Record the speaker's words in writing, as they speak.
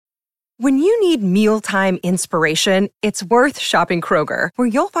When you need mealtime inspiration, it's worth shopping Kroger, where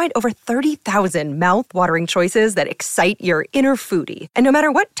you'll find over 30,000 mouth-watering choices that excite your inner foodie. And no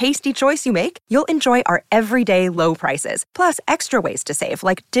matter what tasty choice you make, you'll enjoy our everyday low prices, plus extra ways to save,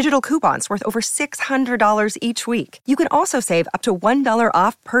 like digital coupons worth over $600 each week. You can also save up to $1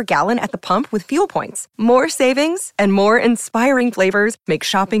 off per gallon at the pump with fuel points. More savings and more inspiring flavors make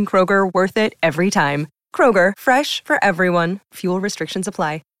shopping Kroger worth it every time. Kroger, fresh for everyone. Fuel restrictions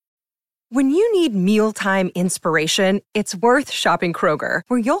apply. When you need mealtime inspiration, it's worth shopping Kroger,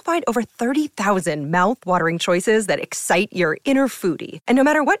 where you'll find over 30,000 mouth-watering choices that excite your inner foodie. And no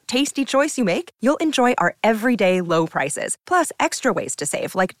matter what tasty choice you make, you'll enjoy our everyday low prices, plus extra ways to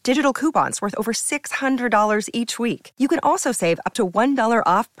save, like digital coupons worth over $600 each week. You can also save up to $1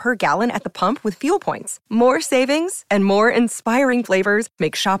 off per gallon at the pump with fuel points. More savings and more inspiring flavors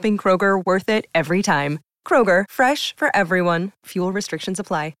make shopping Kroger worth it every time. Kroger, fresh for everyone. Fuel restrictions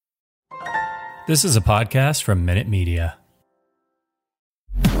apply. This is a podcast from Minute Media.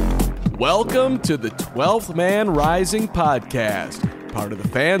 Welcome to the 12th Man Rising podcast, part of the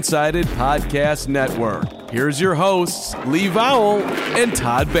Fansided Podcast Network. Here's your hosts, Lee Vowell and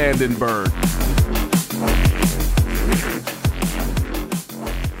Todd Vandenberg.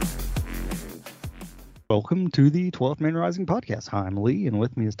 Welcome to the 12th Man Rising podcast. Hi, I'm Lee, and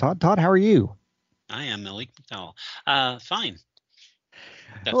with me is Todd. Todd, how are you? I am Malik McDowell. Fine.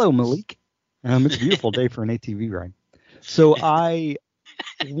 Hello, Malik. It's a beautiful day for an ATV ride. So I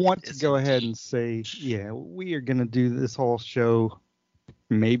want to go ahead and say, yeah, we are going to do this whole show.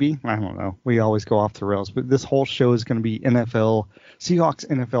 Maybe. I don't know. We always go off the rails. But this whole show is going to be Seahawks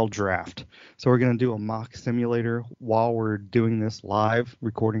NFL draft. So we're going to do a mock simulator while we're doing this live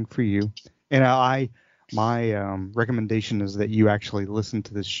recording for you. And my recommendation is that you actually listen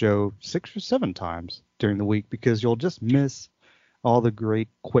to this show 6 or 7 times during the week, because you'll just miss all the great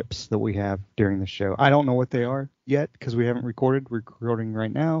quips that we have during the show. I don't know what they are yet because we haven't recorded. We're recording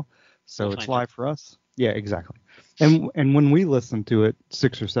right now, so it's live for us. Yeah, exactly. And when we listen to it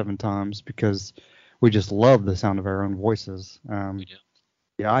 6 or 7 times, because we just love the sound of our own voices. We do.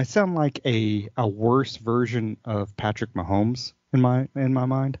 Yeah, I sound like a worse version of Patrick Mahomes in my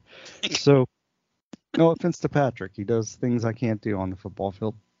mind. So no offense to Patrick, he does things I can't do on the football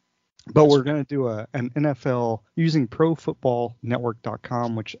field. But we're going to do an NFL using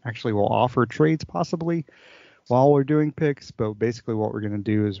ProFootballNetwork.com, which actually will offer trades possibly while we're doing picks. But basically what we're going to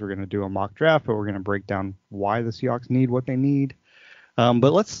do is we're going to do a mock draft, but we're going to break down why the Seahawks need what they need.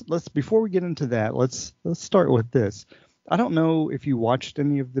 But let's before we get into that, let's start with this. I don't know if you watched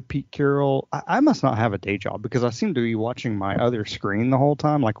any of the Pete Carroll. I must not have a day job because I seem to be watching my other screen the whole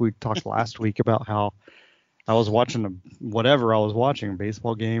time. Like we talked last week about how I was watching whatever I was watching, a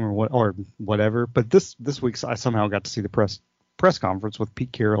baseball game or whatever. But this week I somehow got to see the press conference with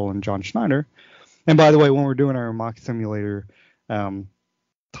Pete Carroll and John Schneider. And by the way, when we're doing our mock simulator, Todd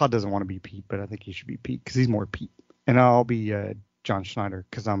doesn't want to be Pete, but I think he should be Pete because he's more Pete. And I'll be John Schneider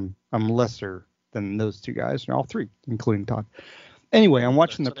because I'm lesser than those two guys, or all three, including Todd. Anyway, I'm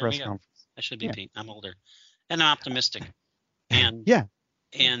watching the press conference. I should be Pete. I'm older and I'm optimistic. And yeah.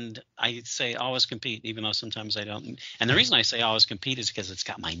 And I say always compete, even though sometimes I don't. And the reason I say always compete is because it's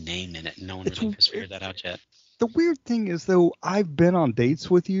got my name in it. And no one really has figured that out yet. The weird thing is, though, I've been on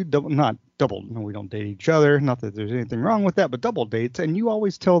dates with you, not double. No, we don't date each other. Not that there's anything wrong with that, but double dates. And you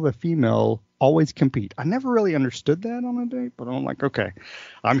always tell the female, always compete. I never really understood that on a date, but I'm like, okay,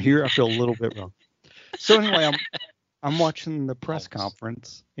 I'm here. I feel a little bit wrong. So anyway, I'm watching the press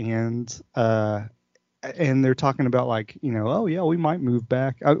conference, and they're talking about, like, oh yeah, we might move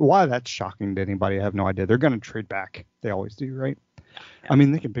back. Why that's shocking to anybody, I have no idea. They're going to trade back. They always do, right? Yeah. I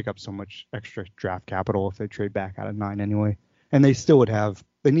mean, they can pick up so much extra draft capital if they trade back out of 9 anyway. And they still would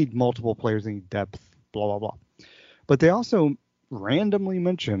they need multiple players, they need depth, blah, blah, blah. But they also randomly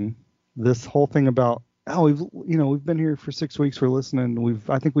mention this whole thing about, we've been here for 6 weeks. We're listening.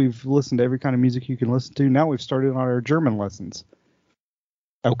 I think we've listened to every kind of music you can listen to. Now we've started on our German lessons.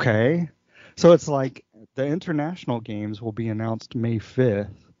 Okay. So it's like the international games will be announced May 5th.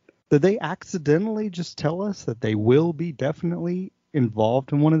 Did they accidentally just tell us that they will be definitely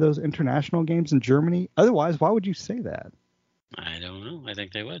involved in one of those international games in Germany? Otherwise, why would you say that? I don't know. I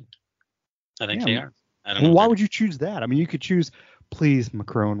think they would. I think they are. I don't know. Well, why would you choose that? I mean, you could choose, please,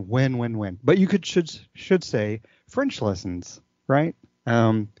 Macron, win. But you should say French lessons, right?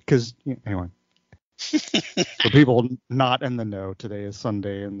 Because, anyway. For people not in the know, today is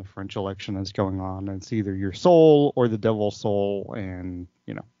Sunday and the French election is going on. And it's either your soul or the devil's soul. And,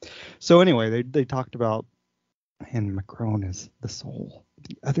 So anyway, they talked about, and Macron is the soul.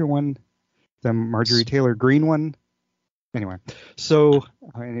 The other one, the Marjorie Taylor Greene one. Anyway, so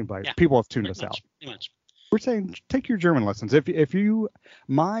anybody, Yeah, people have tuned pretty us out. much. We're saying take your German lessons. If you,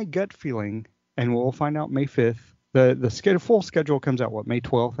 my gut feeling, and we'll find out May 5th. The full schedule comes out May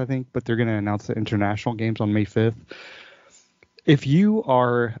 12th, I think, but they're going to announce the international games on May 5th. If you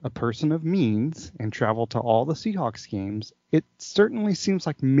are a person of means and travel to all the Seahawks games, it certainly seems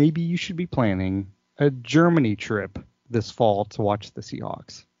like maybe you should be planning a Germany trip this fall to watch the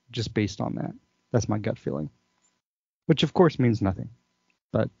Seahawks, just based on that. That's my gut feeling, which of course means nothing,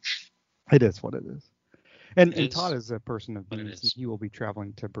 but it is what it is. And Todd is a person of means, and he will be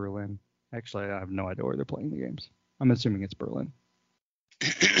traveling to Berlin. Actually, I have no idea where they're playing the games. I'm assuming it's Berlin.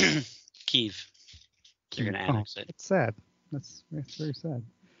 Kiev. You're going to annex it. It's sad. That's very sad.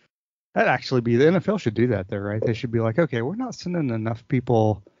 That'd actually be, the NFL should do that there, right? They should be like, okay, we're not sending enough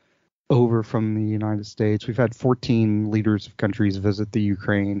people over from the United States. We've had 14 leaders of countries visit the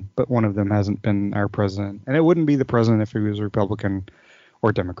Ukraine, but one of them hasn't been our president. And it wouldn't be the president if he was Republican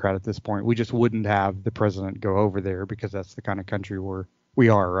or Democrat at this point. We just wouldn't have the president go over there because that's the kind of country we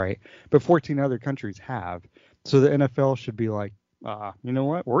are, right? But 14 other countries have. So the NFL should be like, you know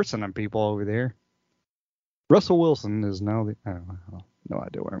what? We're sending people over there. Russell Wilson is now I don't know, no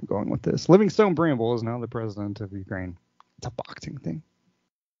idea where I'm going with this. Livingstone Bramble is now the president of Ukraine. It's a boxing thing.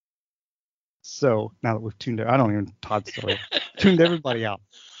 So now that we've tuned out, I don't even, Todd's story, tuned everybody out.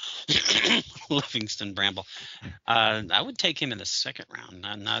 Livingston Bramble. I would take him in the second round.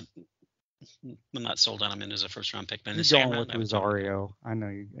 I'm not sold on him as a first round pick, but in the second round, with Rosario. I know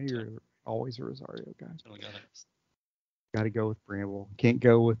you're always a Rosario guy. Got to go with Bramble. Can't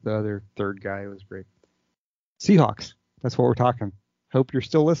go with the other third guy. It was great. Seahawks. That's what we're talking. Hope you're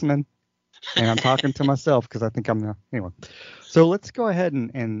still listening. And I'm talking to myself because I think I'm the anyway. So let's go ahead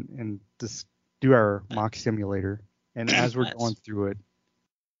and just do our mock simulator. And as we're going through it,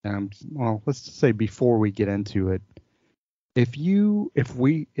 well, let's just say before we get into it, if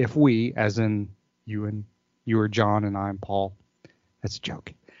we, as in you are John and I'm Paul, that's a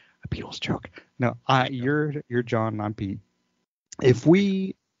joke, a Beatles joke. No, you're John and I'm Pete. If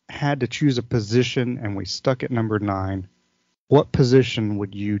we had to choose a position and we stuck at number 9, what position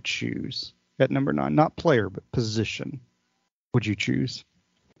would you choose at number 9? Not player, but position would you choose?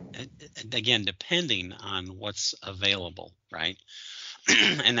 Again, depending on what's available, right?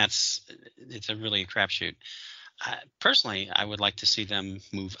 And it's a really a crapshoot. Personally, I would like to see them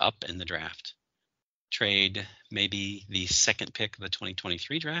move up in the draft. Trade maybe the second pick of the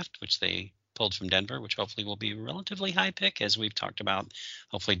 2023 draft, which they pulled from Denver, which hopefully will be a relatively high pick, as we've talked about.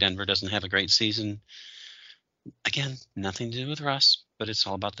 Hopefully Denver doesn't have a great season. Again, nothing to do with Russ, but it's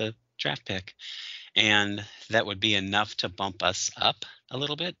all about the draft pick. And that would be enough to bump us up a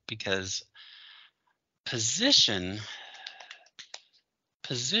little bit, because position,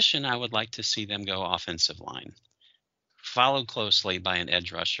 I would like to see them go offensive line, followed closely by an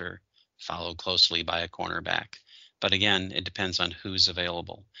edge rusher, followed closely by a cornerback. But again, it depends on who's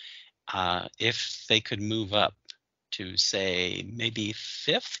available. If they could move up to, say, maybe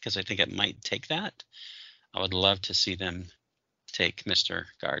 5th, because I think it might take that, I would love to see them take Mr.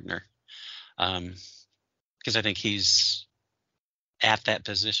 Gardner, because I think he's at that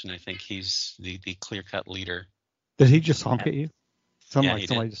position. I think he's the clear-cut leader. Did he just honk at you? Somebody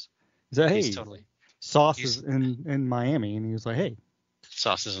just said, hey, totally, Sauce is in Miami, and he was like, hey.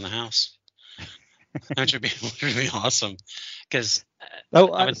 Sauce is in the house. Which would be awesome. Because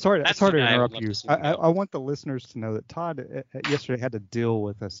sorry to interrupt you. I want the listeners to know that Todd yesterday had to deal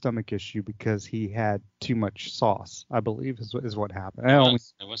with a stomach issue because he had too much sauce, I believe is what happened.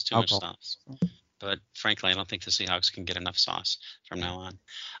 It was too much sauce. But frankly, I don't think the Seahawks can get enough sauce from now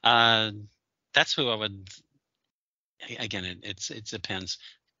on. That's who I would. Again, it depends.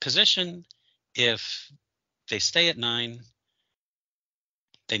 Position, if they stay at 9,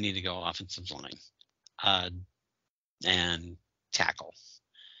 they need to go offensive line. And tackle.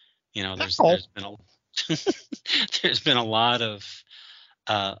 There's been a lot of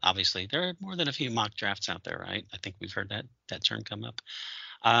obviously there are more than a few mock drafts out there, right? I think we've heard that term come up.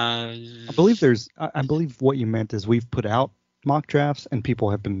 I believe what you meant is we've put out mock drafts and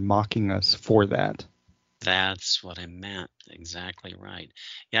people have been mocking us for that. That's what I meant. Exactly right.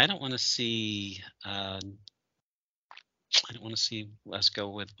 Yeah, I don't want to see us go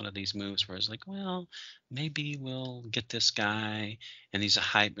with one of these moves where it's like, well, maybe we'll get this guy and he's a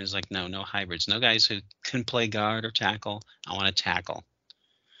hybrid. It's like, no hybrids. No guys who can play guard or tackle. I want to tackle.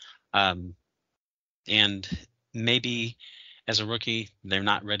 And maybe as a rookie, they're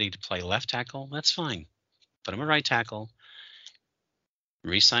not ready to play left tackle. That's fine. Put him a right tackle.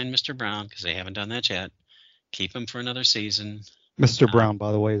 Re-sign Mr. Brown because they haven't done that yet. Keep him for another season. Mr. Brown,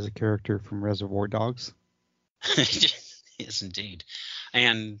 by the way, is a character from Reservoir Dogs. Yes, indeed.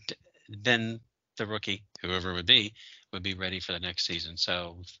 And then the rookie, whoever it would be ready for the next season.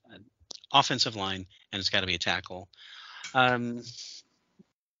 So offensive line, and it's got to be a tackle.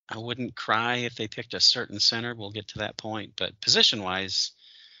 I wouldn't cry if they picked a certain center. We'll get to that point. But position-wise,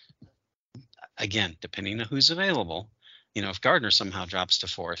 again, depending on who's available, if Gardner somehow drops to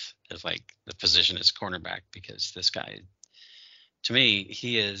fourth, it's like the position is cornerback, because this guy, to me,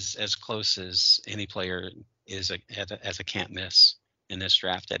 he is as close as any player is as a can't miss in this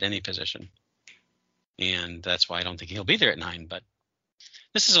draft at any position. And that's why I don't think he'll be there at 9. But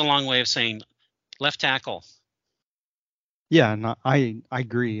this is a long way of saying left tackle. Yeah, no, I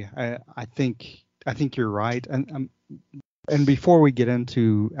agree. I think you're right. And before we get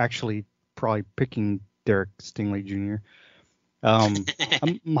into actually probably picking Derek Stingley Jr.,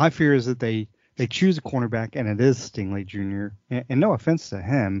 my fear is that they choose a cornerback and it is Stingley Jr. And no offense to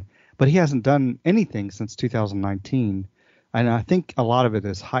him, but he hasn't done anything since 2019. And I think a lot of it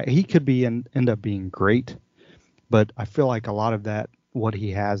is high. He could end up being great, but I feel like a lot of that, what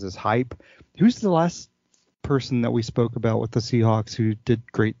he has, is hype. Who's the last person that we spoke about with the Seahawks who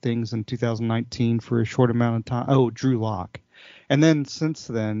did great things in 2019 for a short amount of time? Oh, Drew Lock. And then since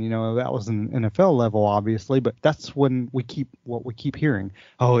then, that was an NFL level, obviously, but that's when we keep hearing.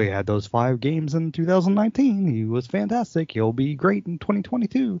 Oh, he had those 5 games in 2019. He was fantastic. He'll be great in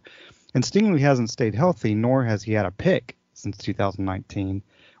 2022. And Stingley hasn't stayed healthy, nor has he had a pick since 2019,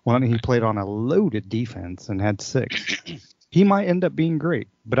 when he played on a loaded defense and had 6. He might end up being great,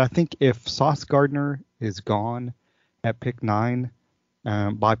 but I think if Sauce Gardner is gone at pick 9,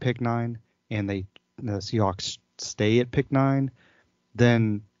 by pick 9, and the Seahawks stay at pick 9,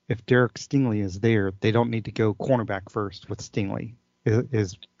 then if Derek Stingley is there, they don't need to go cornerback first with Stingley.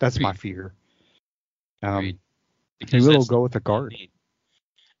 That's my fear. He will go with the guard.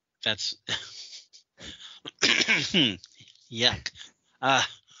 That's yuck.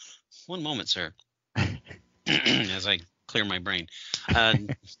 One moment, sir. As I clear my brain.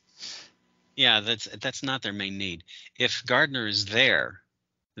 Yeah, that's not their main need. If Gardner is there,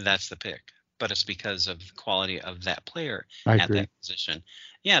 that's the pick. But it's because of the quality of that player at that position.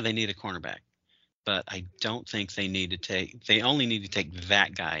 Yeah, they need a cornerback. But I don't think they only need to take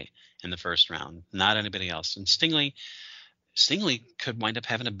that guy in the first round, not anybody else. And Stingley could wind up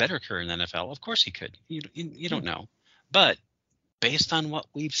having a better career in the NFL. Of course he could. You don't know. But based on what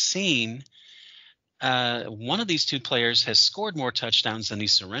we've seen, one of these 2 players has scored more touchdowns than he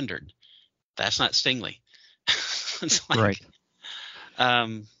surrendered. That's not Stingley. It's like,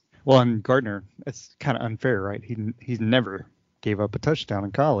 right. Well, and Gardner, it's kind of unfair, right? He's never gave up a touchdown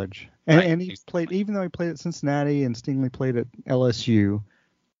in college, and he played, even though he played at Cincinnati and Stingley played at LSU.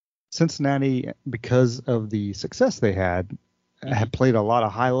 Cincinnati, because of the success they had played a lot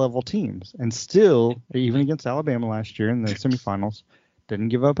of high-level teams, and still, even against Alabama last year in the semifinals, didn't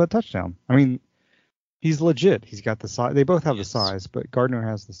give up a touchdown. I mean, he's legit. He's got the size. They both have the size, but Gardner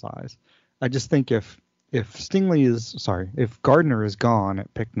has the size. I just think if Gardner is gone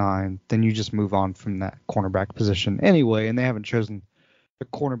at pick 9, then you just move on from that cornerback position anyway, and they haven't chosen a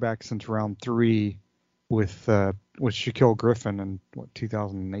cornerback since round 3 with Shaquille Griffin in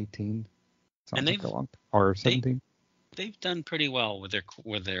 2018, and like or 17. They've done pretty well with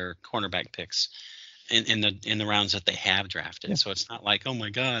their cornerback picks in the rounds that they have drafted. Yeah. So it's not like, oh my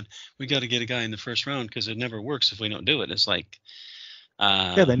God, we got to get a guy in the first round because it never works if we don't do it. It's like,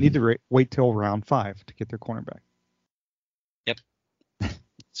 they need to wait till round 5 to get their cornerback. Yep.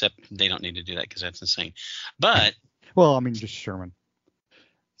 Except they don't need to do that because that's insane. But well, I mean, just Sherman.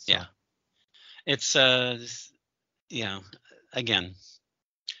 So. Yeah. It's again,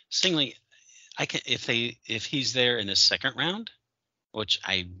 Stingley, if he's there in the second round, which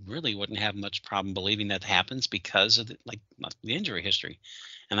I really wouldn't have much problem believing that happens because of the injury history,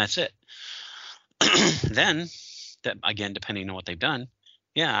 and that's it. Then, that again, depending on what they've done,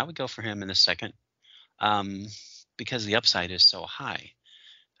 yeah, I would go for him in the second, because the upside is so high.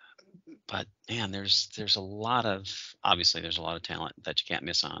 But man, there's a lot of talent that you can't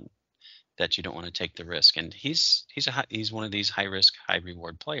miss on, that you don't want to take the risk. And he's one of these high risk, high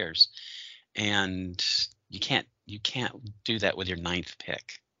reward players, and you can't do that with your 9th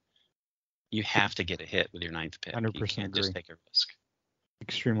pick. You have to get a hit with your 9th pick. 100% you can't agree. Just take a risk.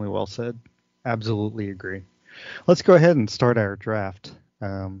 Extremely well said. Absolutely agree. Let's go ahead and start our draft,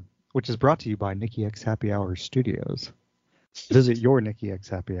 which is brought to you by Nikki X Happy Hour Studios. Visit your Nikki X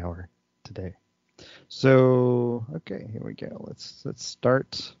Happy Hour today. So, okay, here we go. Let's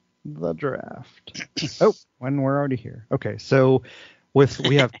start the draft. When we're already here. Okay, so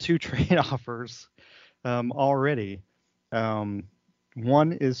we have 2 trade offers already.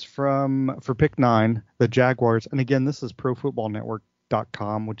 One is for pick 9, the Jaguars. And again, this is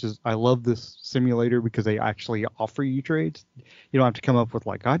ProFootballNetwork.com, which is, I love this simulator because they actually offer you trades. You don't have to come up with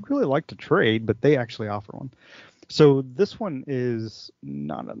like, I'd really like to trade, but they actually offer one. So this one is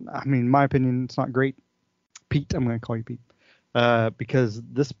not, in my opinion, it's not great. Pete, I'm going to call you Pete, because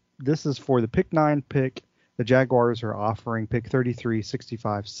this is for the pick 9 pick. The Jaguars are offering pick 33,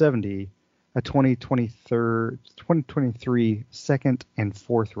 65, 70, a 2023 second and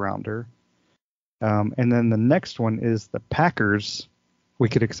fourth rounder. And then the next one is the Packers. We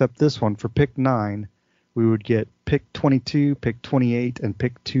could accept this one for pick 9. We would get pick 22, pick 28, and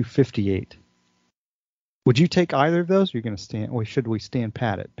pick 258. Would you take either of those? You're going to stand, or should we stand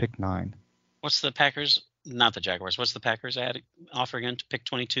pat at pick 9? What's the Packers? Not the Jaguars. What's the Packers offer again to pick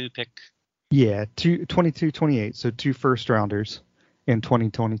 22? Yeah, 22, 28. So 2 first rounders in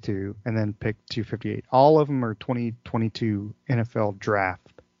 2022, and then pick 258. All of them are 2022 NFL draft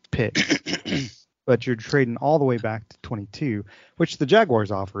picks. But you're trading all the way back to 22, which the Jaguars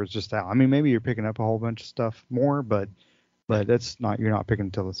offer is just out. I mean, maybe you're picking up a whole bunch of stuff more, but that's not, you're not picking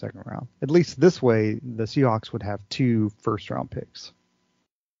until the second round. At least this way, the Seahawks would have 2 first round picks.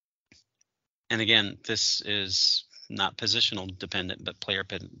 And again, this is not positional dependent, but player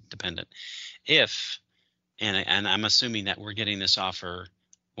dependent. If, and I'm assuming that we're getting this offer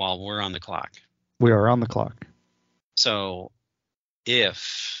while we're on the clock. We are on the clock. So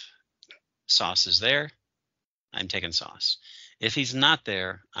if Sauce is there, I'm taking Sauce. If he's not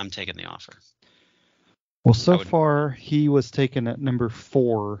there, I'm taking the offer. Well, so far he was taken at number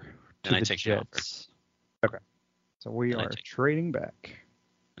 4 to the Jets. Okay. So we are trading back.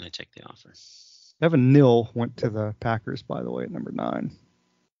 And I take the offer. Evan Neal went to the Packers, by the way, at number 9.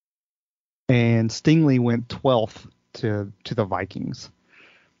 And Stingley went 12th to the Vikings.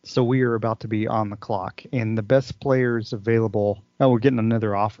 So we are about to be on the clock. And the best players available, we're getting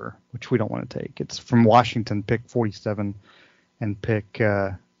another offer, which we don't want to take. It's from Washington, pick 47 and pick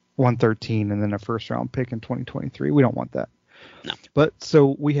 113, and then a first round pick in 2023. We don't want that. No. But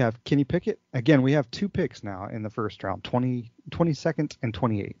so we have Kenny Pickett. Again, we have 2 picks now in the first round, 22nd and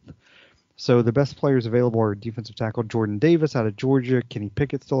 28th. So the best players available are defensive tackle Jordan Davis out of Georgia. Kenny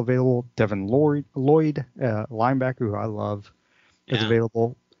Pickett still available. Devin Lloyd, linebacker, who I love, is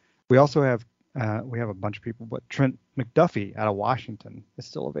available. We also have we have a bunch of people, but Trent McDuffie out of Washington is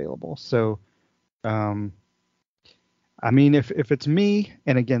still available. So, I mean, if it's me,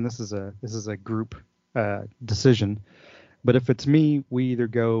 and again, this is a group decision, but if it's me, we either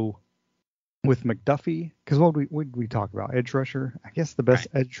go with McDuffie, because what would we talk about? Edge rusher? I guess the best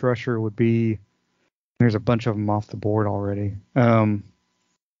edge rusher would be, there's a bunch of them off the board already. And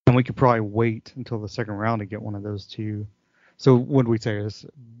we could probably wait until the second round to get one of those 2. So what did we say?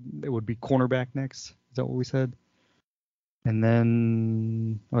 It would be cornerback next? Is that what we said? And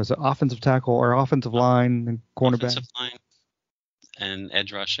then, was it offensive tackle or offensive line and cornerback? Offensive line and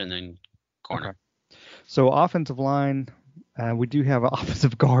edge rush and then corner. Okay. So offensive line, we do have an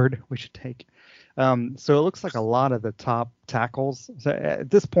offensive guard we should take. So it looks like a lot of the top tackles. So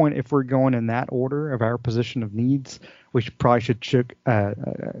at this point, if we're going in that order of our position of needs, we should take a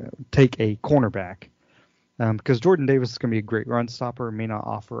cornerback. Because Jordan Davis is going to be a great run stopper, may not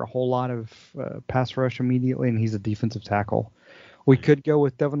offer a whole lot of pass rush immediately, and he's a defensive tackle. We could go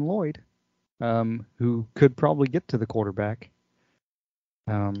with Devin Lloyd, who could probably get to the quarterback.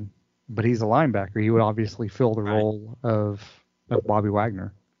 But he's a linebacker. He would obviously fill the role of Bobby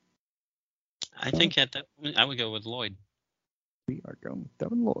Wagner. I think I would go with Lloyd. We are going with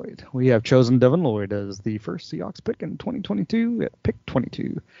Devin Lloyd. We have chosen Devin Lloyd as the first Seahawks pick in 2022 at pick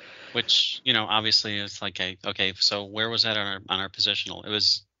 22. Which, obviously it's like, okay, so where was that on our positional? It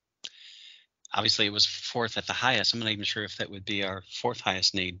was, obviously it was 4th at the highest. I'm not even sure if that would be our 4th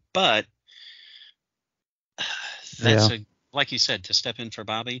highest need, but that's like you said, to step in for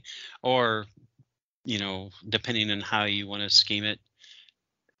Bobby, or, depending on how you want to scheme it,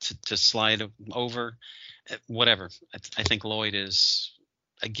 to slide over, whatever. I think Lloyd is,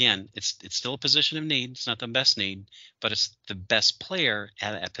 again, it's still a position of need. It's not the best need, but it's the best player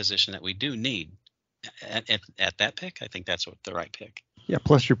at a position that we do need. At that pick, I think that's the right pick. Yeah,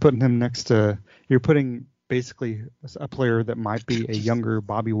 plus you're putting him you're putting basically a player that might be a younger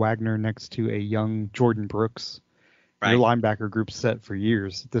Bobby Wagner next to a young Jordan Brooks. Right. Your linebacker group's set for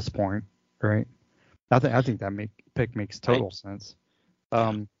years at this point, right? I think that pick makes total sense.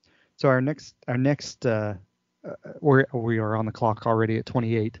 So our next we are on the clock already at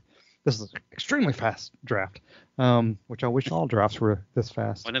 28. This is an extremely fast draft, which I wish all drafts were this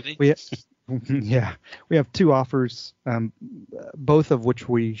fast. One of these? We have 2 offers, both of which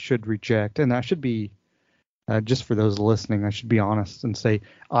we should reject, and that should be Just for those listening, I should be honest and say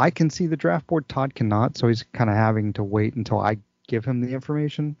I can see the draft board. Todd cannot, so he's kind of having to wait until I give him the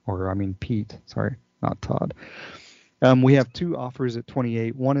information. Pete. Sorry, not Todd. We have 2 offers at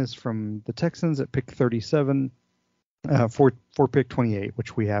 28. One is from the Texans at pick 37 for pick 28,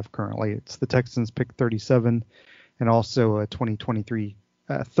 which we have currently. It's the Texans pick 37 and also a 2023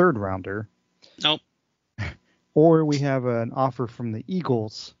 third rounder. Nope. Or we have an offer from the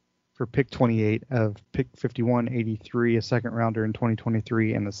Eagles for pick 28 of pick 51, 83, a second rounder in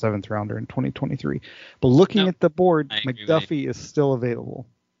 2023, and a 7th rounder in 2023. But looking at the board, McDuffie is still available.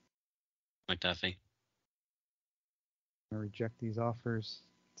 McDuffie. I reject these offers.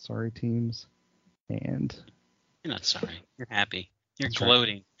 Sorry, teams. And you're not sorry. You're happy. You're That's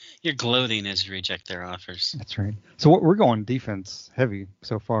gloating. Right. You're gloating as you reject their offers. That's right. So we're going defense heavy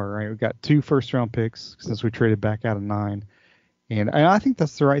so far, right? We've got 2 first-round picks since we traded back out of 9. And I think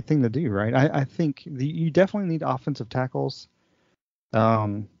that's the right thing to do, right? I think you definitely need offensive tackles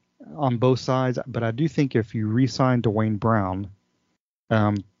on both sides. But I do think if you re-sign Dwayne Brown,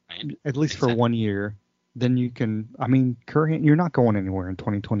 at least for 1 year, then you can – Curhan, you're not going anywhere in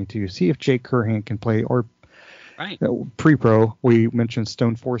 2022. See if Jake Curhan can play – or pre-pro, we mentioned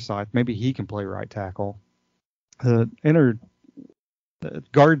Stone Forsythe. Maybe he can play right tackle. The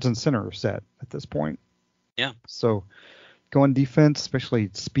guards and center are set at this point. Yeah. So going defense, especially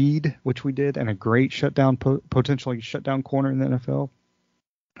speed, which we did, and a great shutdown, potentially shutdown corner in the NFL,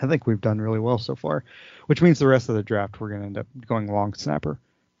 I think we've done really well so far, which means the rest of the draft we're going to end up going long snapper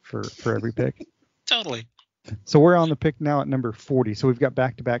for every pick. Totally. So we're on the pick now at number 40. So we've got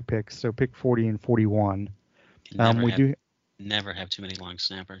back-to-back picks. So pick 40 and 41. Never have too many long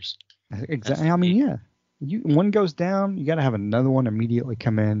snappers. Exactly. One goes down, you got to have another one immediately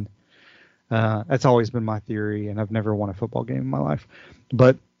come in. That's always been my theory, and I've never won a football game in my life.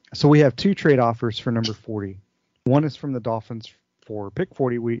 But so we have 2 trade offers for number 40. One is from the Dolphins for pick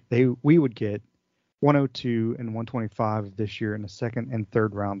 40. We would get 102 and 125 this year in a second and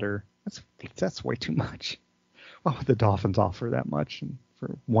third rounder. That's way too much. Why would the Dolphins offer that much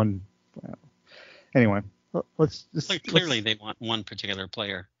for one? Anyway, let's just clearly they want one particular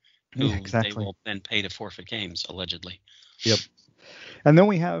player who they will then pay to forfeit games, allegedly. Yep. And then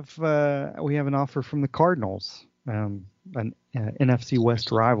we have an offer from the Cardinals, an NFC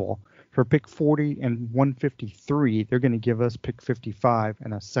West rival, for pick 40 and 153. They're going to give us pick 55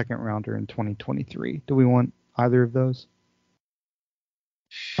 and a second rounder in 2023. Do we want either of those?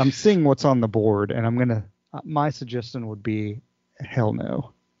 I'm seeing what's on the board, and my suggestion would be hell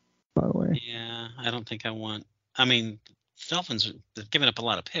no, by the way. Yeah, I don't think I want. Dolphins, they've given up a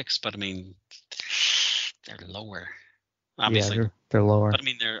lot of picks, but they're lower. Obviously, yeah, they're lower. But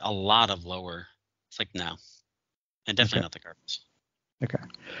they're a lot of lower. It's like no, and definitely not the Cardinals. Okay,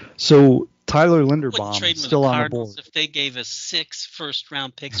 so Tyler Linderbaum is still on the board. If they gave us 6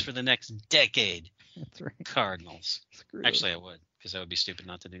 first-round picks for the next decade, that's right. Cardinals. Actually, I would, because I would be stupid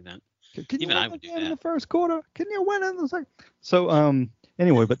not to do that. Even I would do that in the first quarter. Can you win in the second? So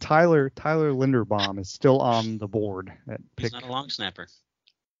anyway, but Tyler Linderbaum is still on the board at pick. He's not a long snapper.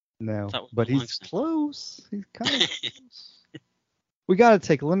 No, but he's close. He's kind of close. We got to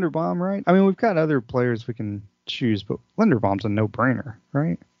take Linderbaum, right? We've got other players we can choose, but Linderbaum's a no-brainer,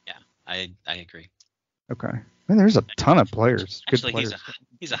 right? Yeah, I agree. Okay. There's a ton of players. Actually, good players.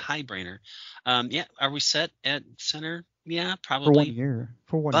 he's a high-brainer. Yeah, are we set at center? Yeah, probably.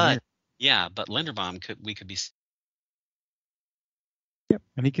 For one year. Yeah, but Linderbaum we could be. Yep,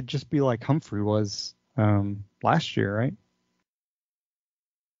 and he could just be like Humphrey was last year, right?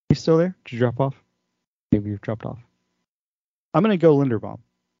 You still there? Did you drop off? Maybe you've dropped off. I'm going to go Linderbaum,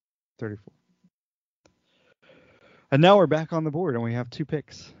 34. And now we're back on the board, and we have 2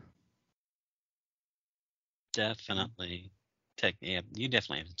 picks. Definitely you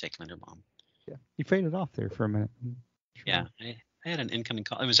definitely have to take Linderbaum. Yeah, you faded off there for a minute. Yeah, I had an incoming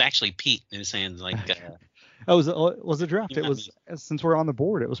call. It was actually Pete. It was saying like. Was a draft. It was since we're on the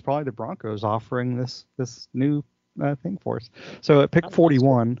board. It was probably the Broncos offering this new thing for us. So at pick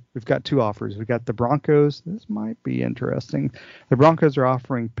 41, we've got 2 offers. We got the Broncos. This might be interesting. The Broncos are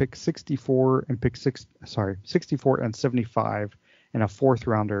offering pick 64 and 64 and 75 and a 4th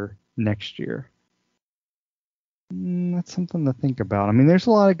rounder next year. That's something to think about. There's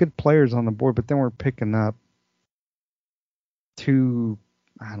a lot of good players on the board, but then we're picking up 2.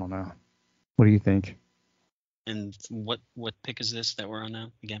 I don't know. What do you think? And what pick is this that we're on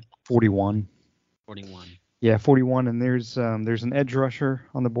now again? 41. 41. Yeah, 41, and there's an edge rusher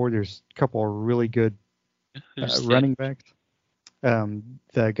on the board. There's a couple of really good running backs.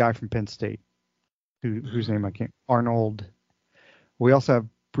 The guy from Penn State, whose name I can't. Arnold. We also have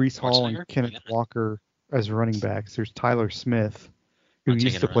Breece Hall and Kenneth Walker. as running backs. There's Tyler Smith, who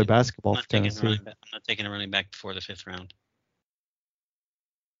used to play basketball for Tennessee. I'm not taking a running back before the 5th round.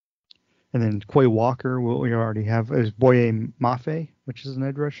 And then Quay Walker, we already have, is Boye Mafe, which is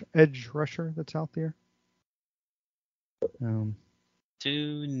an edge rusher that's out there.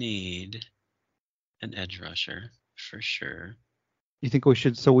 Do need an edge rusher for sure. You think we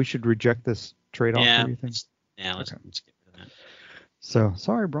should reject this trade offer? Yeah, you think? Let's get rid of that. So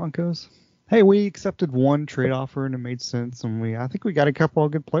sorry, Broncos. Hey, we accepted one trade offer and it made sense, and I think we got a couple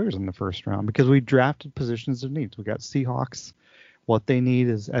of good players in the first round because we drafted positions of needs. We got Seahawks. What they need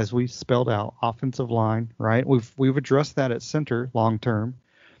is, as we spelled out, offensive line, right? We've addressed that at center long term.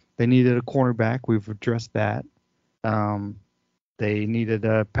 They needed a cornerback. We've addressed that. They needed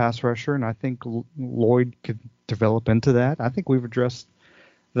a pass rusher, and I think Lloyd could develop into that. I think we've addressed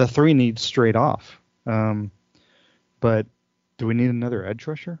the 3 needs straight off. But do we need another edge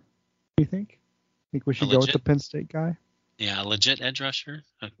rusher? Do you think? Think we should go with the Penn State guy? Yeah, a legit edge rusher.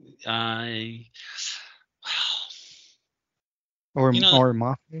 Or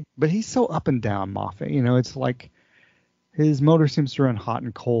Mafe, but he's so up and down, Mafe. It's like his motor seems to run hot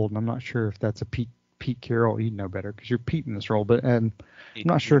and cold, and I'm not sure if that's a Pete Carroll. You'd know better because you're Pete in this role, but I'm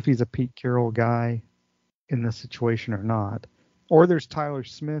not sure if he's a Pete Carroll guy in this situation or not. Or there's Tyler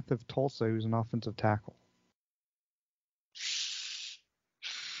Smith of Tulsa, who's an offensive tackle.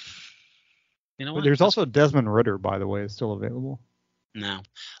 You know what? But there's also Desmond Ridder, by the way, is still available. No,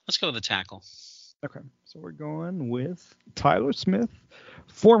 let's go with the tackle. Okay, so we're going with Tyler Smith,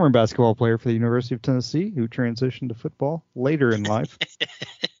 former basketball player for the University of Tennessee, who transitioned to football later in life.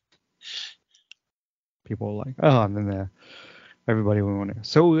 People are like, oh, and then everybody we want to.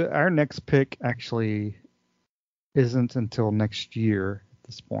 So our next pick actually isn't until next year at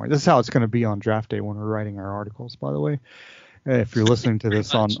this point. This is how it's going to be on draft day when we're writing our articles, by the way. If you're listening to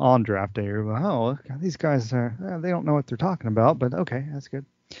this on draft day, you're like, oh, these guys, they don't know what they're talking about, but okay, that's good.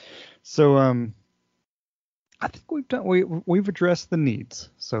 So, I think we've addressed the needs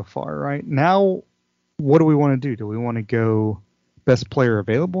so far, right? Now, what do we want to do? Do we want to go best player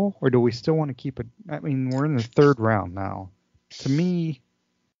available, or do we still want to keep it? I mean, we're in the 3rd round now. To me,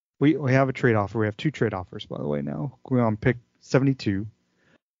 we have a trade offer. We have 2 trade offers, by the way. Now we're on pick 72.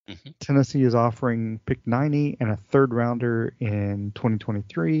 Mm-hmm. Tennessee is offering pick 90 and a 3rd rounder in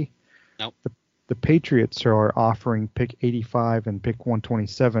 2023. Nope. The Patriots are offering pick 85 and pick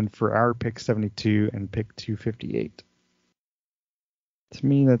 127 for our pick 72 and pick 258. To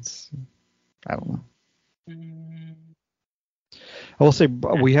me, that's, I don't know. I will say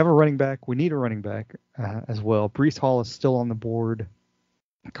we have a running back. We need a running back as well. Breece Hall is still on the board.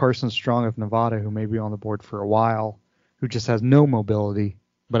 Carson Strong of Nevada, who may be on the board for a while, who just has no mobility,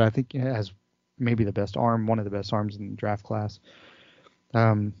 but I think has maybe the best arm, one of the best arms in the draft class.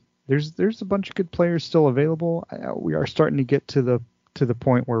 There's a bunch of good players still available. We are starting to get to the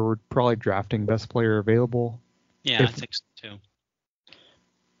point where we're probably drafting best player available. Yeah, I think so too.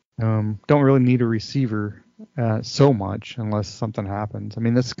 Don't really need a receiver so much unless something happens. I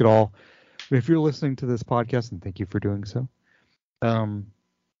mean, this could all, if you're listening to this podcast, and thank you for doing so, and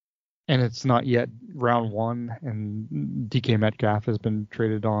it's not yet round 1 and DK Metcalf has been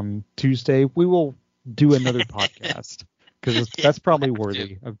traded on Tuesday, we will do another podcast because that's probably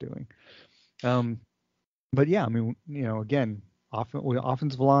worthy of doing. But yeah, I mean, again,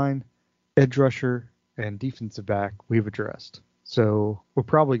 offensive line, edge rusher, and defensive back we've addressed. So we're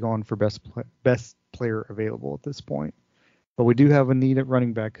probably going for best player available at this point. But we do have a need at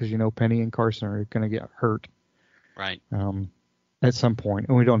running back because, Penny and Carson are going to get hurt. Right. At some point.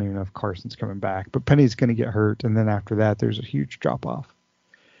 And we don't even know if Carson's coming back. But Penny's going to get hurt. And then after that, there's a huge drop-off.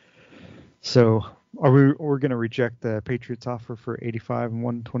 So we're going to reject the Patriots offer for 85 and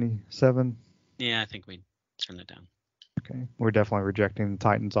 127? Yeah, I think we turn it down. Okay. We're definitely rejecting the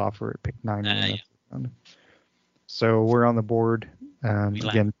Titans offer at pick 90. Yeah. So we're on the board.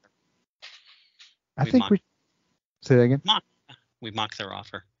 Again, I think we say that again. We mock their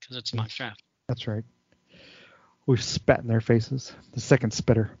offer because it's mock draft. That's right. We've spat in their faces. The second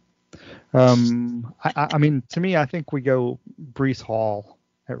spitter. I mean, to me, I think we go Breece Hall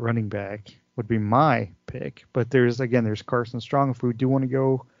at running back would be my pick. But there's Carson Strong. If we do want to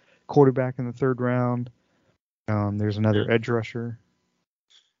go quarterback in the 3rd round, there's another edge rusher.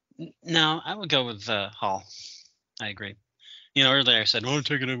 No, I would go with Hall. I agree. Earlier I said, I'm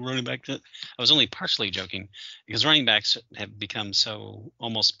taking a running back. I was only partially joking because running backs have become so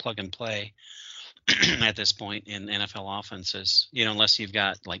almost plug and play at this point in NFL offenses. Unless you've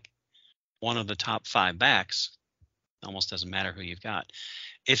got like one of the top 5 backs, almost doesn't matter who you've got.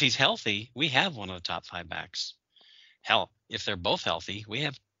 If he's healthy, we have one of the top 5 backs. Hell, if they're both healthy, we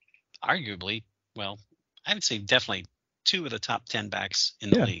have arguably, I would say definitely 2 of the top 10 backs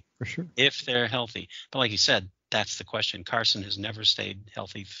in the league for sure, if they're healthy. But like you said, that's the question. Carson has never stayed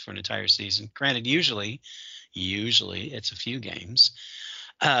healthy for an entire season. Granted, usually it's a few games.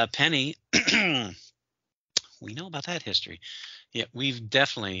 Penny, we know about that history. Yeah, we've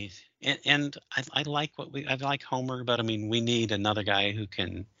definitely, and I like I like Homer, but I mean, we need another guy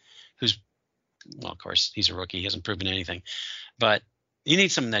who's, well, of course, he's a rookie. He hasn't proven anything, but you need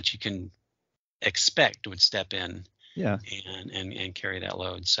someone that you can expect would step in, and carry that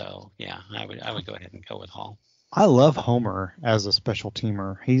load. So yeah, I would go ahead and go with Hall. I love Homer as a special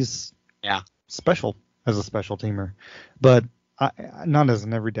teamer. He's special as a special teamer, but not as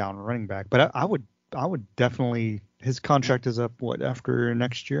an every down running back. But I would definitely. His contract is up after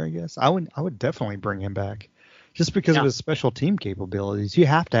next year, I guess. I would definitely bring him back, just because of his special team capabilities. You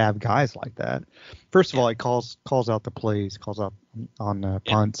have to have guys like that. First of all, he calls out the plays, calls out on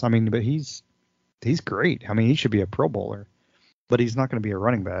punts. I mean, but he's great. I mean, he should be a Pro Bowler, but he's not going to be a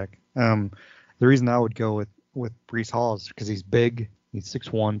running back. The reason I would go with Breece Hall is because he's big. He's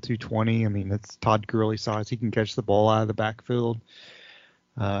 6'1", 220. I mean, that's Todd Gurley size. He can catch the ball out of the backfield.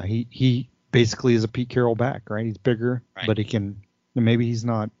 He basically is a Pete Carroll back, right? He's bigger, but he can. Maybe he's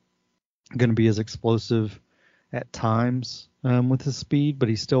not going to be as explosive at times with his speed, but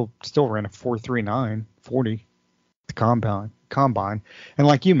he still ran a 4.39 40 the combine. And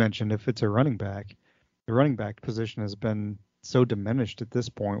like you mentioned, if it's a running back, the running back position has been so diminished at this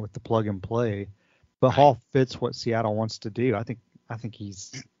point with the plug and play. But Hall fits what Seattle wants to do. I think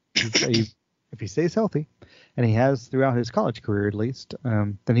he's if he stays healthy, and he has throughout his college career at least,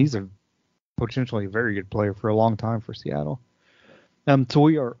 then he's a potentially very good player for a long time for Seattle. So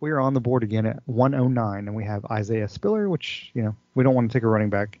we are on the board again at 109, and we have Isaiah Spiller, which we don't want to take a running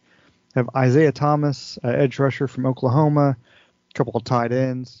back. Have Isaiah Thomas, edge rusher from Oklahoma, a couple of tight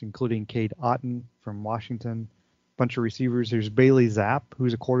ends, including Cade Otton from Washington, a bunch of receivers. There's Bailey Zapp,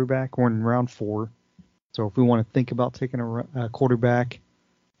 who's a quarterback. We're in round 4. So if we want to think about taking a quarterback,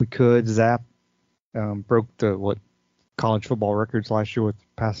 we could. Zapp broke the college football records last year with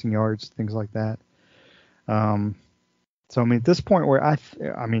passing yards, things like that. So I mean, at this point, where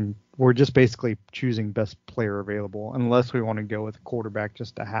we're just basically choosing best player available, unless we want to go with a quarterback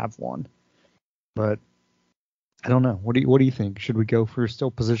just to have one. But I don't know. What do you think? Should we go for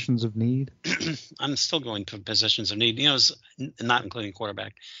still positions of need? I'm still going for positions of need. Not including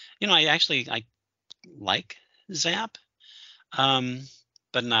quarterback. I like Zapp,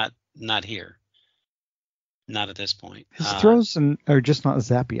 but not here. Not at this point. His throws are just not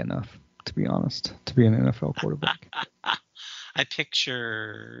zappy enough, to be honest, to be an NFL quarterback. I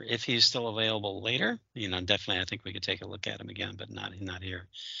picture if he's still available later, definitely I think we could take a look at him again, but not here.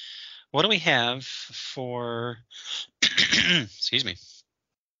 What do we have for excuse me.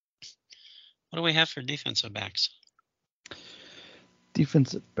 What do we have for defensive backs?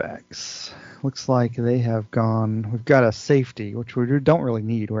 Defensive backs. Looks like they have gone. We've got a safety, which we don't really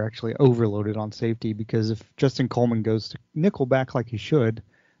need. We're actually overloaded on safety because if Justin Coleman goes to nickelback like he should,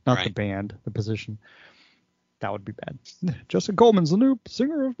 not the band, the position, that would be bad. Justin Coleman's the new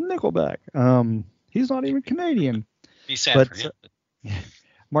singer of Nickelback. He's not even Canadian. Be sad for him.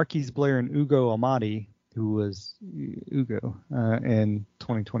 Marquise Blair and Ugo Amadi, who was Ugo in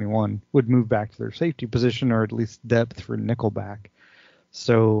 2021, would move back to their safety position, or at least depth for nickelback.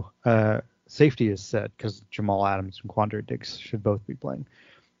 So safety is set because Jamal Adams and Quandre Diggs should both be playing.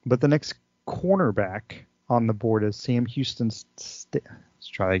 But the next cornerback on the board is Sam Houston State's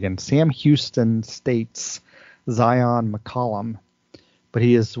Zion McCollum, but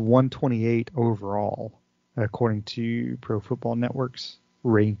he is 128 overall according to Pro Football Network's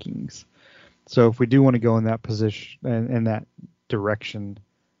rankings. So if we do want to go in that position and in that direction,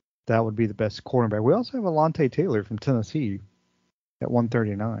 that would be the best cornerback. We also have Alontae Taylor from Tennessee at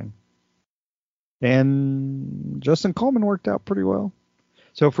 139. And Justin Coleman worked out pretty well.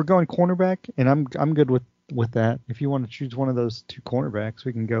 So if we're going cornerback, and I'm good with that. If you want to choose one of those 2 cornerbacks,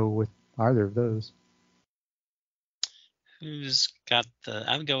 we can go with either of those.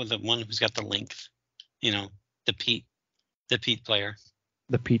 I would go with the one who's got the length, the Pete player.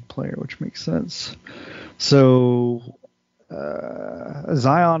 The Pete player, which makes sense. So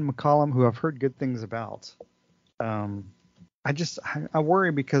Zion McCollum, who I've heard good things about. I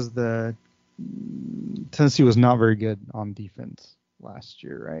worry because the Tennessee was not very good on defense last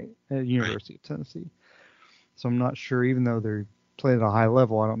year, right? At University of Tennessee. So I'm not sure, even though they played at a high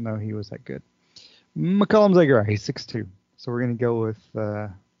level, I don't know he was that good. McCollum's a guy. He's 6'2". So we're going to go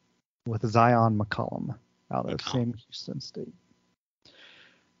with Zion McCollum out of Sam Houston State.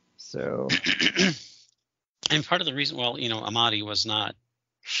 So, and part of the reason, Amadi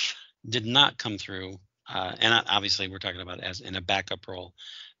did not come through And obviously we're talking about as in a backup role,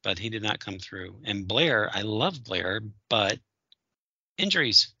 but he did not come through. And Blair, I love Blair, but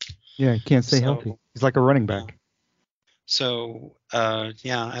injuries. Yeah, he can't stay healthy. He's like a running back. So,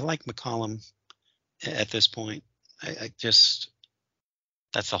 I like McCollum at this point. I just,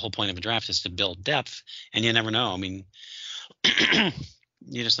 that's the whole point of a draft, is to build depth, and you never know. I mean,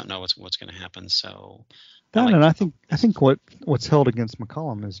 you just don't know what's going to happen. So, I think what's held against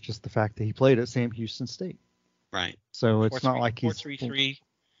McCollum is just the fact that he played at Sam Houston State. Right. So it's not like he's 4.33.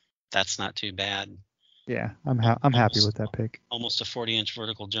 That's not too bad. Yeah, I'm happy with that pick. Almost a 40-inch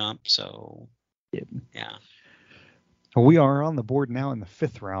vertical jump. So, yeah. We are on the board now in the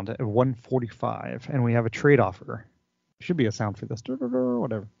 5th round at 145, and we have a trade offer. Should be a sound for this,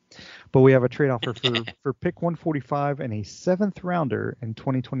 whatever. But we have a trade offer for pick 145 and a 7th rounder in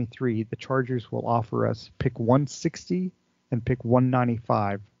 2023. The Chargers will offer us pick 160 and pick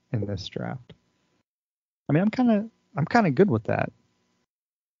 195 in this draft. I mean, I'm kind of good with that.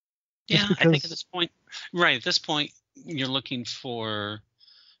 Yeah, I think at this point, you're looking for,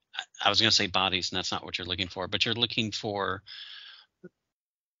 I was going to say bodies, and that's not what you're looking for, but you're looking for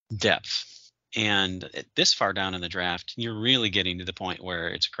depth. And this far down in the draft, you're really getting to the point where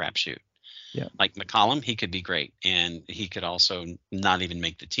it's a crapshoot. Yeah. Like McCollum, he could be great, and he could also not even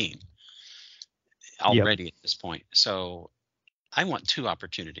make the team already at this point. So I want 2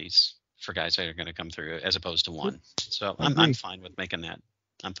 opportunities for guys that are going to come through as opposed to 1. So I'm fine with making that.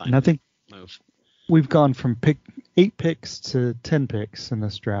 I'm fine. And I think move. We've gone from 8 picks to 10 picks in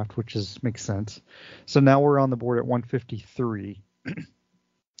this draft, which makes sense. So now we're on the board at 153.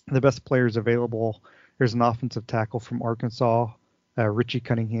 The best players available. There's an offensive tackle from Arkansas, Richie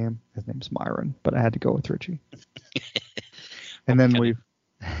Cunningham. His name's Myron, but I had to go with Richie. And then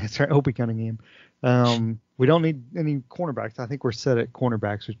it's right, Opie Cunningham. We don't need any cornerbacks. I think we're set at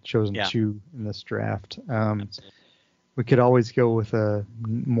cornerbacks. We've chosen 2 in this draft. We could always go with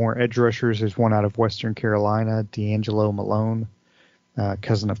more edge rushers. There's one out of Western Carolina, D'Angelo Malone,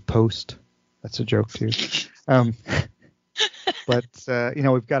 cousin of Post. That's a joke too. But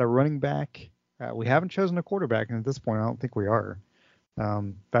we've got a running back. We haven't chosen a quarterback, and at this point, I don't think we are.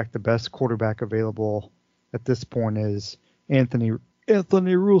 In fact, the best quarterback available at this point is Anthony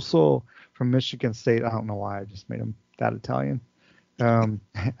Russo from Michigan State. I don't know why I just made him that Italian.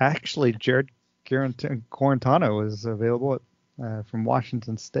 Actually, Jared Quarantano is available from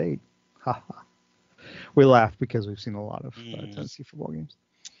Washington State. We laugh because we've seen a lot of Tennessee football games.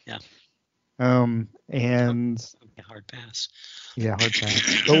 Yeah. And hard pass. Yeah, hard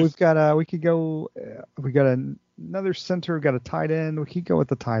pass. But we've got we could go. We got another center. We got a tight end. We could go with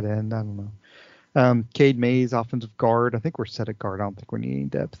the tight end. I don't know. Cade Mays, offensive guard. I think we're set at guard. I don't think we need any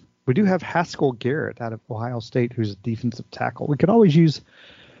depth. We do have Haskell Garrett out of Ohio State, who's a defensive tackle. We could always use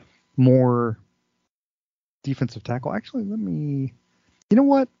more defensive tackle. Actually, you know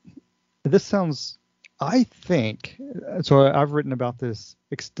what? This sounds, I think, so I've written about this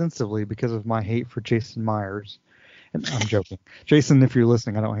extensively because of my hate for Jason Myers. And I'm joking. Jason, if you're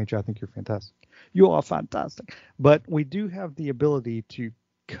listening, I don't hate you. I think you're fantastic. You are fantastic. But we do have the ability to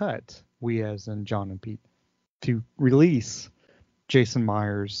cut, we as in John and Pete, to release Jason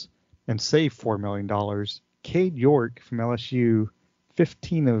Myers and save $4 million. Cade York from LSU,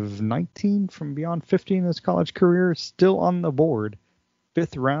 15 of 19 from beyond 15 in his college career, still on the board.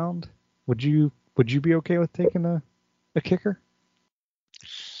 5th round. Would you be okay with taking a kicker?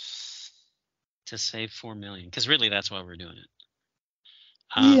 To save $4 million, because really that's why we're doing it.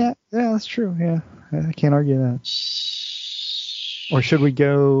 Yeah, that's true. Yeah, I can't argue that. Or should we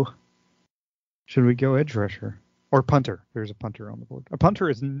go edge rusher or punter? There's a punter on the board. A punter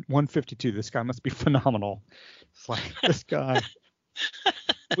is 152. This guy must be phenomenal. It's like this guy.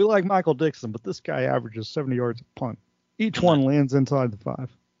 We like Michael Dixon, but this guy averages 70 yards a punt. Each one lands inside the 5.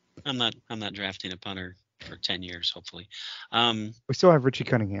 I'm not drafting a punter for 10 years, hopefully. We still have Richie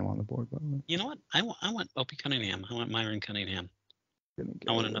Cunningham on the board, by the way. You know what? I want Opie Cunningham. I want Myron Cunningham.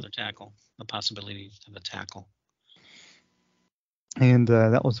 I want another tackle. The possibility of a tackle. And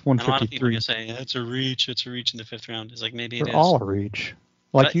that was 153. And a lot of people are going to say, it's a reach. It's a reach in the 5th round. It's like, maybe it is. They're all a reach,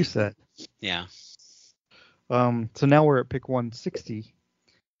 like you said. Yeah. So now we're at pick 160.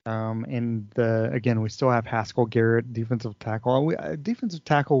 And again, we still have Haskell Garrett, defensive tackle. Defensive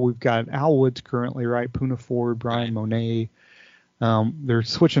tackle, we've got Al Woods currently, right? Poona Ford, Brian Monet. They're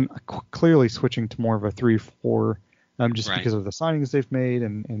clearly switching to more of a 3-4, because of the signings they've made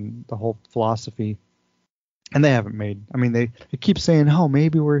and the whole philosophy. And they haven't made. I mean, they keep saying, oh,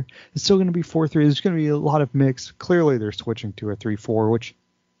 maybe it's still going to be 4-3. There's going to be a lot of mix. Clearly, they're switching to a 3-4, which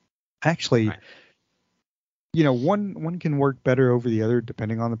actually. Right. one can work better over the other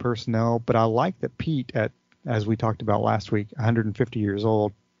depending on the personnel. But I like that Pete, as we talked about last week, 150 years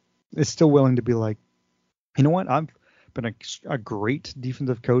old, is still willing to be like, you know what? I've been a great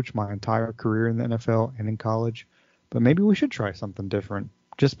defensive coach my entire career in the NFL and in college, but maybe we should try something different.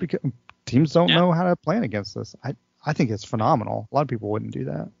 Just because teams don't know how to plan against us. I think it's phenomenal. A lot of people wouldn't do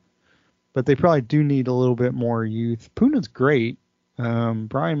that, but they probably do need a little bit more youth. Puna's great.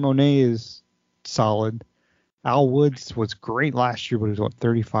 Brian Monet is solid. Al Woods was great last year, but he was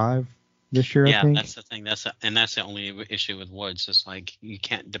 35 this year, I think. That's the thing. That's the only issue with Woods. It's like you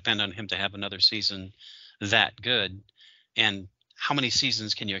can't depend on him to have another season that good. And how many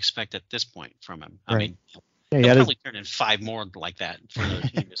seasons can you expect at this point from him? I mean, he'll probably turn in 5 more like that for the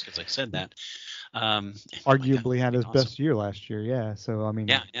teams because I said that. Arguably had his best year last year. Yeah. So, I mean.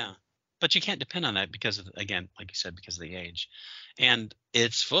 Yeah. But you can't depend on that because, again, like you said, because of the age. And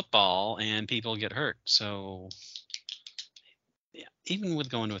it's football and people get hurt. So, yeah, even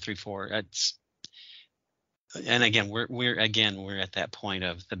with going to a 3-4, and again, we're at that point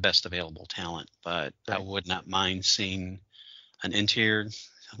of the best available talent. But I would not mind seeing an interior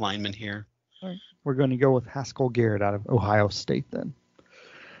lineman here. All right. We're going to go with Haskell Garrett out of Ohio State then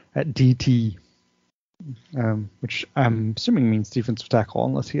at DT. Which I'm assuming means defensive tackle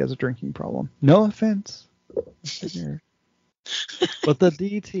unless he has a drinking problem. No offense. But the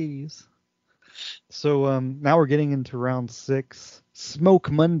DTs. So now we're getting into round 6. Smoke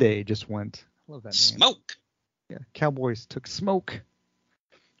Monday just went. I love that name. Smoke. Yeah, Cowboys took Smoke,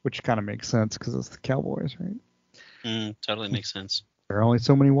 which kind of makes sense because it's the Cowboys, right? Totally makes sense. There are only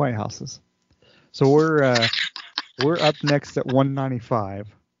so many White Houses. So we're up next at 195.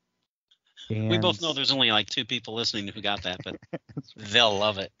 And we both know there's only like 2 people listening who got that, but they'll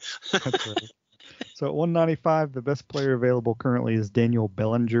love it. That's right. So at 195, the best player available currently is Daniel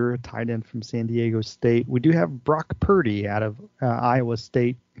Bellinger, tight end from San Diego State. We do have Brock Purdy out of Iowa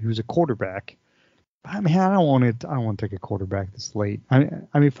State, who's a quarterback. I mean, I don't want to take a quarterback this late. I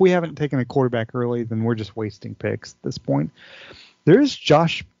mean, if we haven't taken a quarterback early, then we're just wasting picks at this point. There's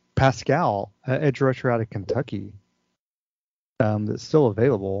Josh Pascal, edge rusher out of Kentucky, that's still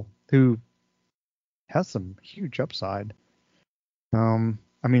available, who has some huge upside.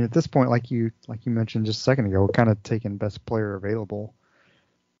 I mean, at this point, like you mentioned just a second ago, we're kind of taking best player available.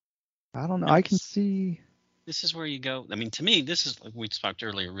 I don't know. I can see. This is where you go. I mean, to me, this is like we talked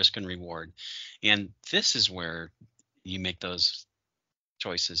earlier, risk and reward, and this is where you make those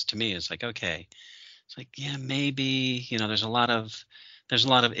choices. To me, it's like, okay, it's like, yeah, maybe, there's a lot of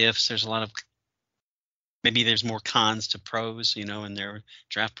ifs. There's a lot of, maybe there's more cons to pros, in their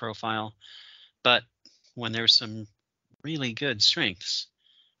draft profile. But when there's some really good strengths,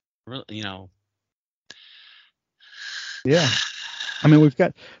 Yeah. I mean, we've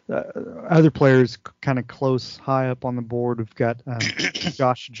got other players kind of close, high up on the board. We've got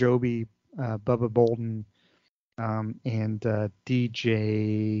Josh Joby, Bubba Bolden, and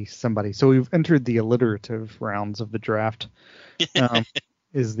DJ somebody. So we've entered the alliterative rounds of the draft.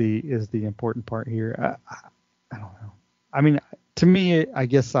 Is the important part here. I don't know. I mean, to me, I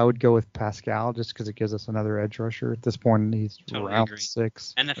guess I would go with Pascal just because it gives us another edge rusher. At this point, he's totally round agree.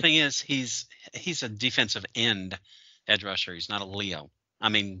 6. And the thing is, he's a defensive end edge rusher. He's not a Leo. I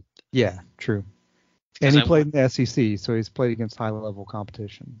mean, yeah, true. And he played in the SEC, so he's played against high-level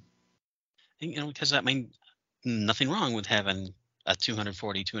competition. Because I mean, nothing wrong with having a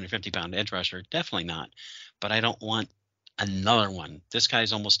 240, 250-pound edge rusher. Definitely not. But I don't want another one. This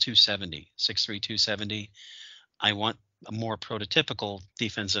guy's almost 270, 6'3", 270. I want a more prototypical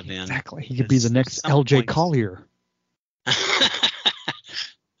defensive end. Exactly. He could be the next LJ Collier.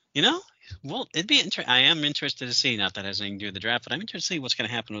 Well, it'd be interesting. I am interested to see, not that has anything to do with the draft, but I'm interested to see what's going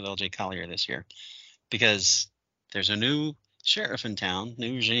to happen with LJ Collier this year, because there's a new sheriff in town,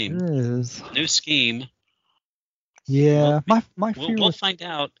 new regime, new scheme. Yeah, my fear we'll find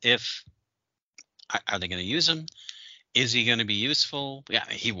out if are they going to use him. Is he going to be useful? Yeah,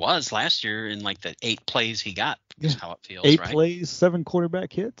 he was last year in like the 8 plays he got. Is how it feels, 8 right? 8 plays, 7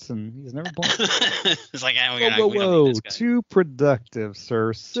 quarterback hits, and he's never played. It's like, we whoa, don't need this guy. Too productive,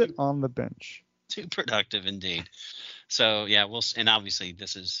 sir. Sit on the bench. Too productive, indeed. So yeah, and obviously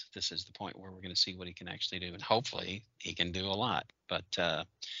this is the point where we're going to see what he can actually do, and hopefully he can do a lot. But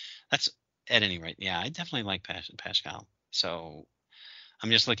that's at any rate. Yeah, I definitely like Pascal. So I'm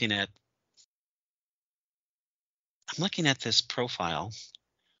just looking at this profile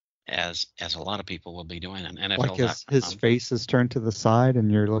as a lot of people will be doing on NFL. Like his face is turned to the side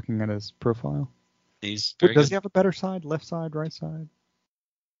and you're looking at his profile. Does he have a better side? Left side, right side?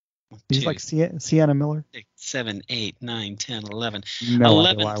 He's like Sienna Miller. 7, 8, 9, 10, 11. No idea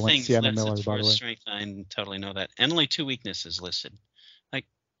 11 why I went things Sienna listed Miller, for by the his way. strength. I totally know that. And only 2 weaknesses listed. Like,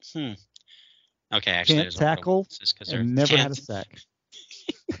 Okay, actually, Can't there's a lot of tackle weaknesses because they're and never had a sack.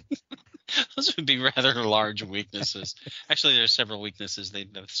 Those would be rather large weaknesses. Actually, there's several weaknesses. They've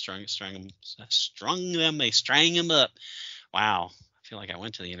strung them. They strang them up. Wow, I feel like I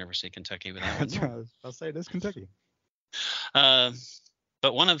went to the University of Kentucky with that That's one. right. I'll say it is Kentucky.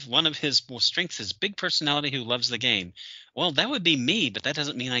 But one of his strengths is big personality who loves the game. Well, that would be me, but that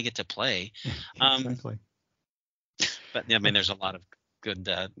doesn't mean I get to play. Exactly. But yeah, I mean, there's a lot of good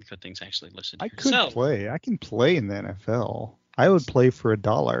things actually listed I here. could play. I can play in the NFL. I would play for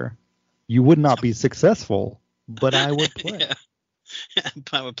 $1. You would not be successful, but I would play. Yeah.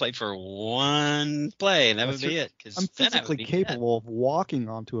 I would play for one play, and that would be it. I'm physically capable of walking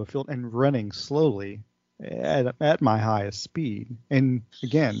onto a field and running slowly at my highest speed. And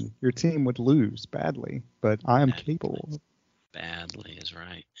again, your team would lose badly, but I am capable. Badly is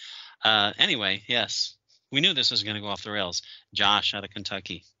right. Anyway, yes. We knew this was going to go off the rails. Josh out of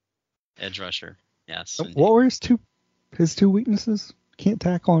Kentucky, edge rusher. Yes. What were his two weaknesses? Can't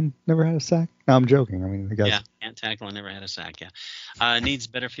tackle and never had a sack. No, I'm joking. I mean, the guys. Yeah, can't tackle and never had a sack. Yeah. Needs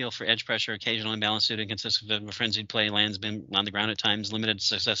better feel for edge pressure. Occasional imbalance due to inconsistent of a frenzied play. Lands been on the ground at times. Limited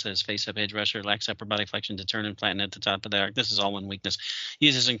success as face-up edge rusher. Lacks upper body flexion to turn and flatten at the top of the arc. This is all one weakness.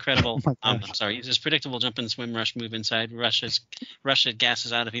 Uses incredible. Uses predictable jump and swim rush move inside. Rush it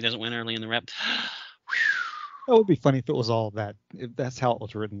gasses out if he doesn't win early in the rep. That would be funny if it was all that. If that's how it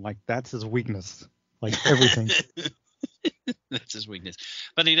was written. Like, that's his weakness. Like, everything. That's his weakness.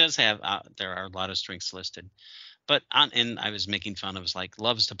 But he does have, there are a lot of strengths listed. But and I was making fun of, like,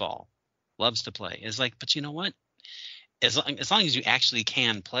 loves to ball, loves to play. It's like, but you know what? As long as you actually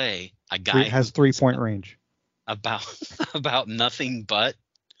can play, a guy has 3-point range. About nothing but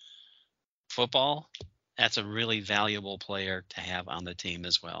football, that's a really valuable player to have on the team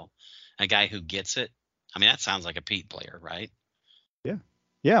as well. A guy who gets it. I mean, that sounds like a Pete player, right? Yeah.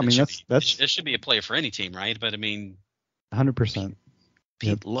 Yeah, I mean, that's it should be a player for any team, right? But I mean, 100%.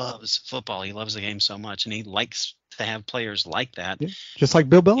 Pete loves football. He loves the game so much, and he likes to have players like that. Yeah. Just like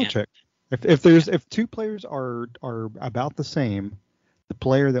Bill Belichick. If two players are about the same, the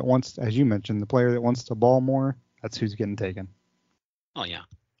player that wants, as you mentioned, the player that wants to ball more, that's who's getting taken. Oh yeah,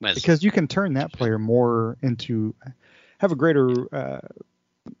 because you can turn that player more into, have a greater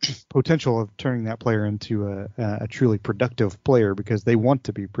potential of turning that player into a truly productive player because they want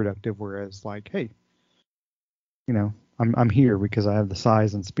to be productive. Whereas, like, hey, you know, I'm here because I have the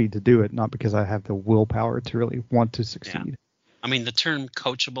size and speed to do it, not because I have the willpower to really want to succeed. Yeah. I mean, the term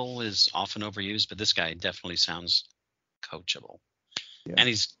coachable is often overused, but this guy definitely sounds coachable. Yeah.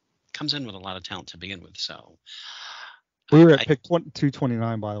 And comes in with a lot of talent to begin with. So we were at pick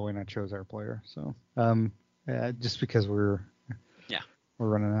 229, by the way, and I chose our player. So just because we're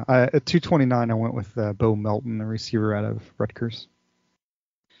running out. At 229, I went with Bo Melton, the receiver out of Rutgers.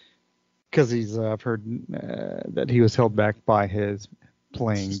 Because I've heard that he was held back by his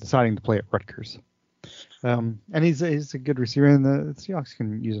deciding to play at Rutgers. And he's a good receiver, and the Seahawks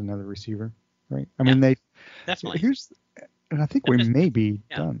can use another receiver, right? I mean, they definitely. And I think we may be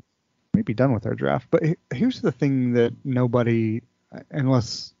done with our draft. But here's the thing that nobody,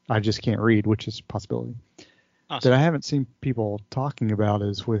 unless I just can't read, which is a possibility, that I haven't seen people talking about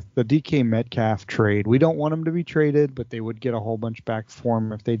is with the DK Metcalf trade. We don't want him to be traded, but they would get a whole bunch back for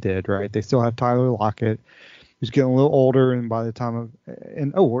him if they did, right? They still have Tyler Lockett, who's getting a little older, and by the time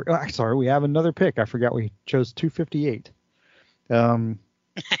we have another pick. I forgot we chose 258.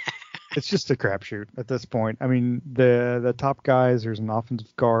 It's just a crapshoot at this point. I mean, the top guys, there's an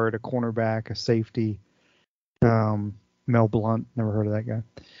offensive guard, a cornerback, a safety. Mel Blunt, never heard of that guy.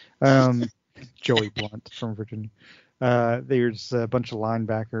 Joey Blunt from Virginia. There's a bunch of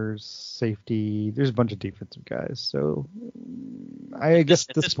linebackers, safety. There's a bunch of defensive guys. So I guess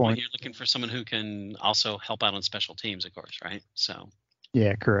at this point you're looking for someone who can also help out on special teams, of course, right? So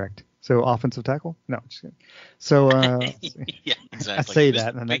yeah, correct. So offensive tackle? No, just kidding. So yeah, exactly. I say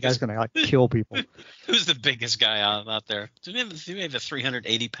that, and that guy's gonna like kill people. Who's the biggest guy out there? Do we have a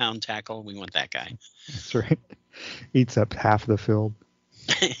 380-pound tackle? We want that guy. That's right. Eats up half the field.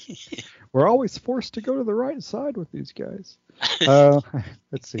 We're always forced to go to the right side with these guys.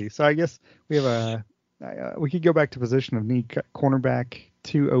 Let's see. So I guess we have we could go back to position of need cornerback,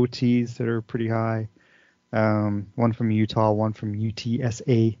 2 OTs that are pretty high. One from Utah, one from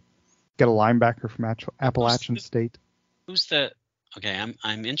UTSA. Got a linebacker from Appalachian State. Okay,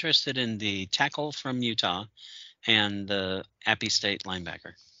 I'm interested in the tackle from Utah and the Appy State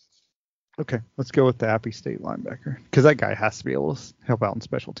linebacker. Okay, let's go with the Appy State linebacker because that guy has to be able to help out in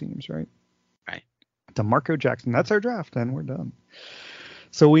special teams, right? Right. DeMarco Jackson. That's our draft, and we're done.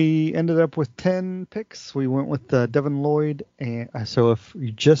 So we ended up with 10 picks. We went with Devin Lloyd. And so if you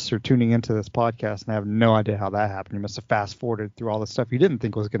just are tuning into this podcast and have no idea how that happened, you must have fast forwarded through all the stuff you didn't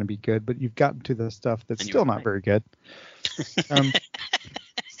think was going to be good, but you've gotten to the stuff that's still not very good.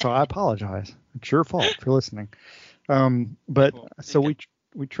 So I apologize. It's your fault for listening. But so we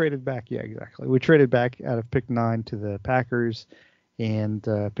traded back. Yeah, exactly. We traded back out of pick 9 to the Packers and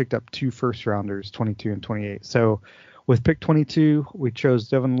picked up 2 first rounders, 22 and 28. So with pick 22, we chose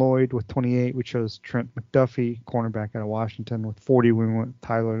Devin Lloyd. With 28, we chose Trent McDuffie, cornerback out of Washington. With 40, we went with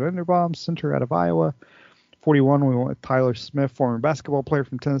Tyler Linderbaum, center out of Iowa. 41, we went with Tyler Smith, former basketball player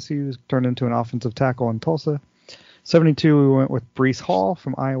from Tennessee, who's turned into an offensive tackle in Tulsa. 72, we went with Breece Hall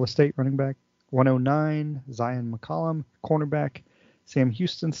from Iowa State, running back. 109, Zion McCollum, cornerback, Sam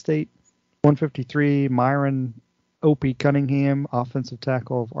Houston State. 153, Myron Opie Cunningham, offensive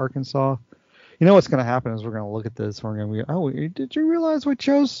tackle of Arkansas. You know what's going to happen is we're going to look at this and we're going to be, oh, did you realize we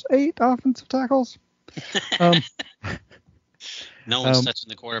chose 8 offensive tackles? No one's touching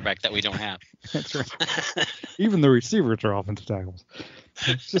the quarterback that we don't have. That's right. Even the receivers are offensive tackles.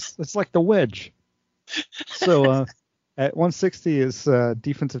 It's like the wedge. So at 160 is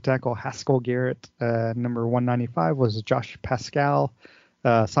defensive tackle Haskell Garrett. Number 195 was Josh Pascal,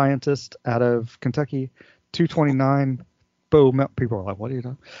 scientist out of Kentucky. 229. People are like, what are you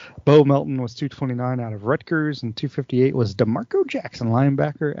doing? Bo Melton was 229 out of Rutgers, and 258 was DeMarco Jackson,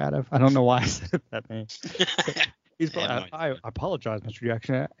 linebacker out of, I don't know why I said that name. I apologize, Mr.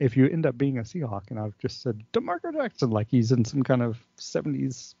 Jackson, if you end up being a Seahawk, and I've just said DeMarco Jackson like he's in some kind of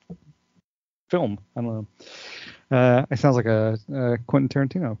 70s film. I don't know. It sounds like a Quentin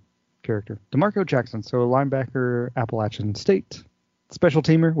Tarantino character. DeMarco Jackson, so a linebacker, Appalachian State. Special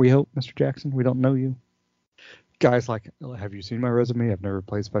teamer, we hope, Mr. Jackson. We don't know you. Guys like, have you seen my resume? I've never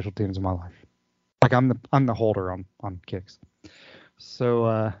played special teams in my life. Like I'm the holder on kicks.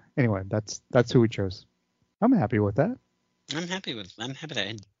 So anyway, that's who we chose. I'm happy with that. I'm happy with that.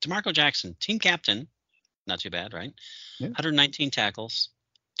 And DeMarco Jackson, team captain, not too bad, right? Yeah. 119 tackles,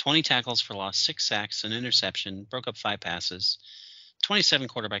 20 tackles for loss, 6 sacks, an interception, broke up 5 passes, 27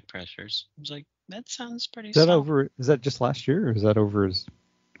 quarterback pressures. I was like, that sounds pretty solid. Is that just last year, or is that over his?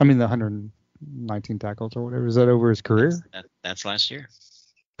 I mean, the 119 tackles or whatever. Is that over his career? That's last year.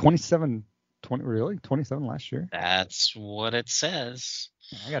 27 last year? That's what it says.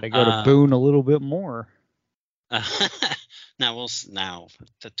 I got to go to Boone a little bit more. Now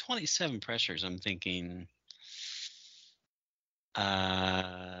the 27 pressures, I'm thinking,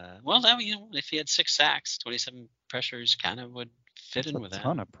 if he had 6 sacks, 27 pressures kind of would fit in with that. A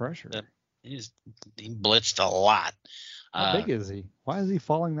ton of pressure. He blitzed a lot. How big is he? Why is he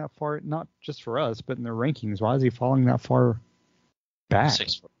falling that far? Not just for us, but in the rankings. Why is he falling that far back?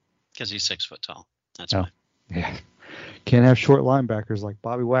 6 foot. Because he's 6 foot tall. That's why. Yeah. Can't have short linebackers like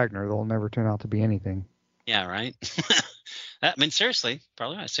Bobby Wagner. They'll never turn out to be anything. Yeah, right. I mean, seriously,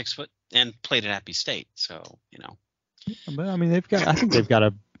 probably 6 foot and played at Appy State. So, you know. But I mean, I think they've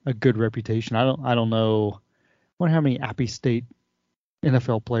got a good reputation. I don't know. I wonder how many Appy State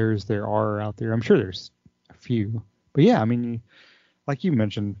NFL players there are out there. I'm sure there's a few. But yeah, I mean, like you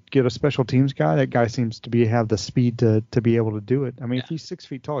mentioned, get a special teams guy. That guy seems to have the speed to be able to do it. I mean, if he's 6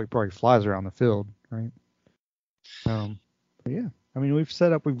 feet tall, he probably flies around the field, right? But yeah, I mean, we've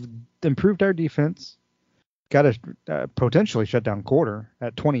improved our defense. Got a potentially shut down quarter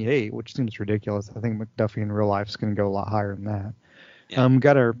at 28, which seems ridiculous. I think McDuffie in real life is going to go a lot higher than that. Yeah.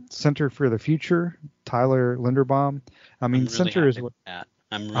 Got our center for the future, Tyler Linderbaum. I mean, really center is what.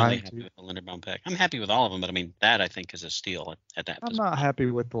 I'm really happy with the Linderbaum pick. I'm happy with all of them, but I mean, that I think is a steal at that position. I'm not happy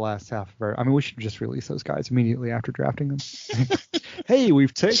with the last half of our. I mean, we should just release those guys immediately after drafting them. Hey,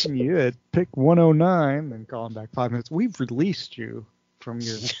 we've taken you at pick 109 and call them back 5 minutes. We've released you from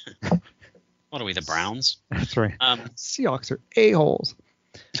your. What are we, the Browns? That's right. Seahawks are a-holes.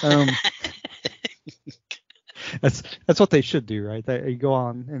 That's what they should do, right? You go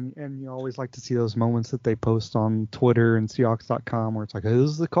on and you always like to see those moments that they post on Twitter and Seahawks.com where it's like, hey, this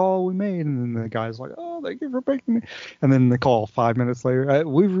is the call we made, and then the guy's like, oh, thank you for picking me, and then the call 5 minutes later,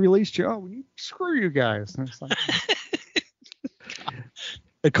 we've released you. Oh, screw you guys. And it's like,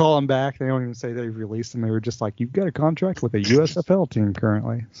 they call them back. They don't even say they've released them. They were just like, you've got a contract with a USFL team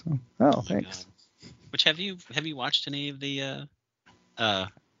currently. So, thanks. Which have you watched any of the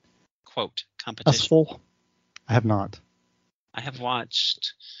quote competition? That's full. I have not. I have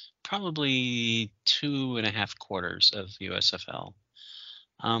watched probably 2.5 quarters of USFL.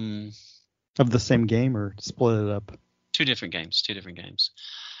 Of the same game or split it up? Two different games.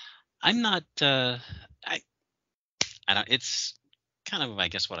 I'm not. I don't. It's kind of, I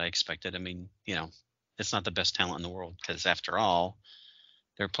guess, what I expected. I mean, you know, it's not the best talent in the world, because after all,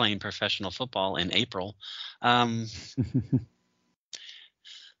 they're playing professional football in April. I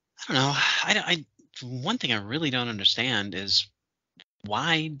don't know. One thing I really don't understand is,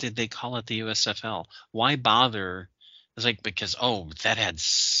 why did they call it the USFL? Why bother? It's like, because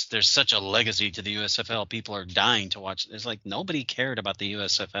there's such a legacy to the USFL. People are dying to watch. It's like nobody cared about the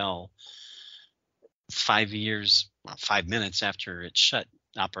USFL 5 minutes after it shut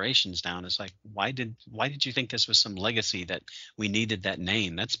operations down. It's like, why did you think this was some legacy that we needed that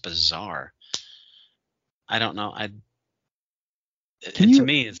name? That's bizarre. I don't know. To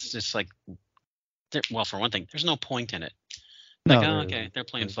me, it's just like, well, for one thing, there's no point in it. Like, okay, they're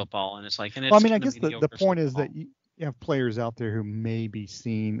playing football, and it's like, and it's. Well, I mean, I guess the point is that you have players out there who may be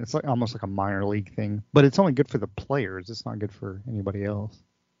seen. It's like almost like a minor league thing, but it's only good for the players. It's not good for anybody else.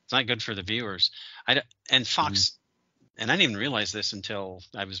 It's not good for the viewers. And Fox, and I didn't even realize this until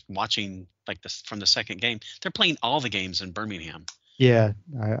I was watching from the second game. They're playing all the games in Birmingham. Yeah,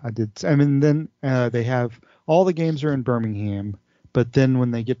 I did. I mean, then they have all the games are in Birmingham. But then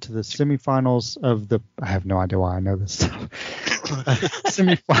when they get to the semifinals I have no idea why I know this stuff.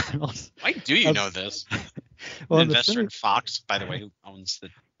 Semifinals. Why do you know this? Well, an investor in Fox, by the way, who owns the.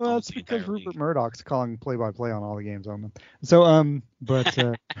 Well, it's because Rupert Murdoch's calling play-by-play on all the games on them. So, but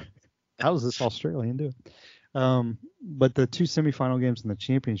how does this Australian do it? But the two semifinal games and the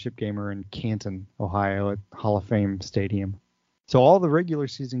championship game are in Canton, Ohio, at Hall of Fame Stadium. So all the regular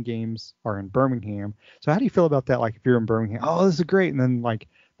season games are in Birmingham. So how do you feel about that? Like, if you're in Birmingham, oh, this is great, and then like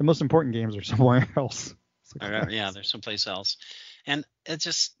the most important games are somewhere else. Like, yeah, they're someplace else, and it's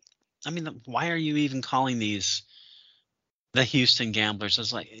just, I mean, why are you even calling these the Houston Gamblers?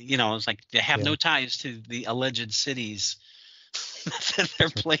 It's like, it's like they have no ties to the alleged cities that they're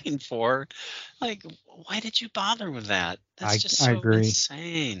playing for. Like, why did you bother with that? That's just so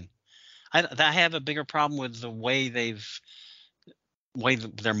insane. I have a bigger problem with the way they're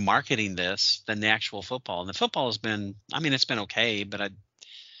marketing this than the actual football. And the football has been, it's been okay, but I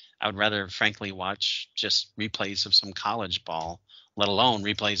would rather, frankly, watch just replays of some college ball, let alone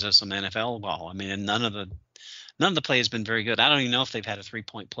replays of some NFL ball. I mean, and none of the play has been very good. I don't even know if they've had a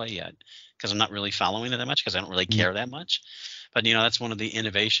 3-point play yet, because I'm not really following it that much, because I don't really care that much. But that's one of the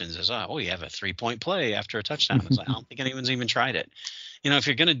innovations is, you have a 3-point play after a touchdown. It's like, I don't think anyone's even tried it. If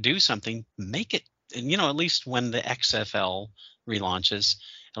you're going to do something, make it. And at least when the XFL relaunches,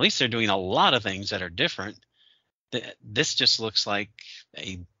 at least they're doing a lot of things that are different. This just looks like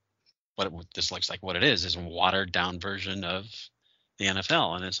what it is a watered down version of the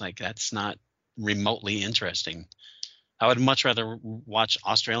NFL, and it's like, that's not remotely interesting. I would much rather watch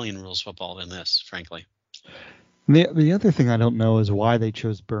Australian rules football than this, frankly. The other thing I don't know is why they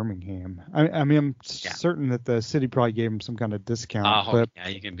chose Birmingham. I'm certain that the city probably gave them some kind of discount.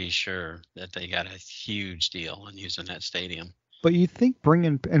 You can be sure that they got a huge deal on using that stadium. But you think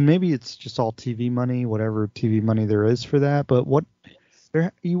and maybe it's just all TV money, whatever TV money there is for that. But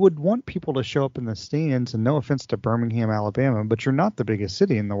you would want people to show up in the stands, and no offense to Birmingham, Alabama, but you're not the biggest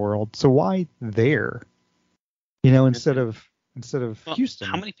city in the world. So why there? Instead of Houston.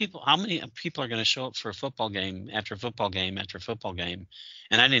 How many people are going to show up for a football game after football game after football game?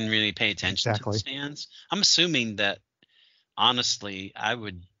 And I didn't really pay attention to the stands. I'm assuming that, honestly, I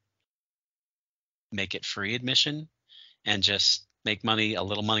would make it free admission and just make a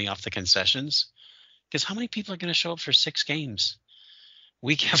little money off the concessions. Because how many people are going to show up for 6 games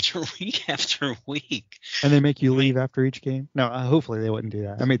week after week after week? And they make you leave after each game? No, hopefully they wouldn't do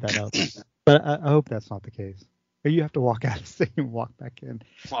that. I made that up. But I hope that's not the case. Or you have to walk out of the stadium, walk back in.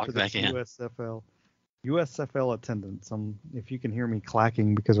 USFL attendance. If you can hear me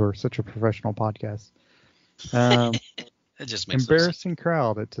clacking because we're such a professional podcast. It just makes embarrassing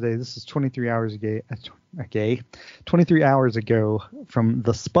crowd at today. This is 23 hours ago. 23 hours ago from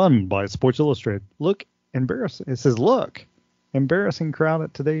The Spun by Sports Illustrated. Look, embarrassing. It says, look, embarrassing crowd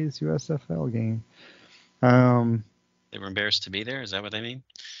at today's USFL game. They were embarrassed to be there. Is that what they mean?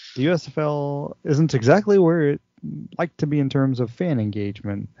 The USFL isn't exactly where it like to be in terms of fan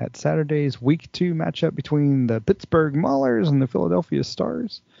engagement at Saturday's Week 2 matchup between the Pittsburgh Maulers and the Philadelphia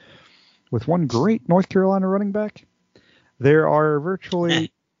Stars. With one great North Carolina running back, there are virtually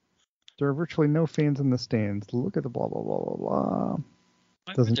no fans in the stands. Look at the blah blah blah blah blah.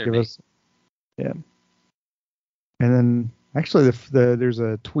 Doesn't give us. Yeah. And then actually, there's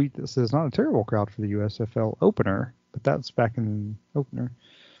a tweet that says not a terrible crowd for the USFL opener, but that's back in the opener.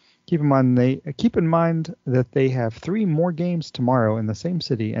 Keep in mind that they have 3 more games tomorrow in the same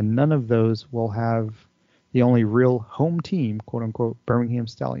city, and none of those will have the only real home team, quote unquote, Birmingham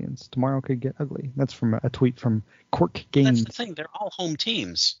Stallions. Tomorrow could get ugly. That's from a tweet from Cork Games. That's the thing; they're all home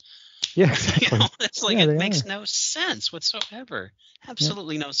teams. Yeah, exactly. It's like it makes no sense whatsoever.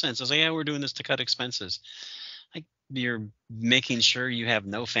 Absolutely no sense. I was like, yeah, we're doing this to cut expenses. Like, you're making sure you have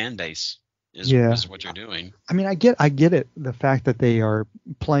no fan base is what you're doing. I mean, I get it. The fact that they are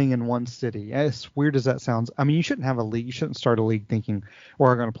playing in one city, as weird as that sounds. I mean, you shouldn't have a league. You shouldn't start a league thinking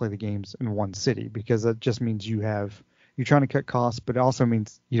we're going to play the games in one city, because that just means you're trying to cut costs, but it also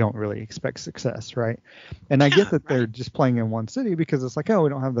means you don't really expect success, right? And I get that they're just playing in one city because it's like, oh, we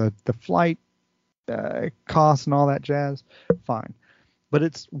don't have the flight costs and all that jazz. Fine. But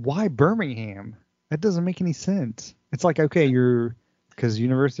it's why Birmingham? That doesn't make any sense. It's like, okay, because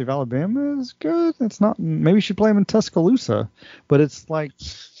University of Alabama is good. It's not. Maybe you should play them in Tuscaloosa. But it's like,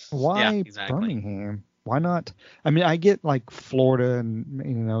 why Birmingham? Why not? I mean, I get like Florida and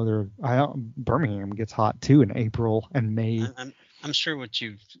Birmingham gets hot too in April and May. I'm sure what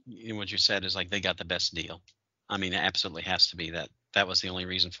you said is like they got the best deal. I mean, it absolutely has to be that. That was the only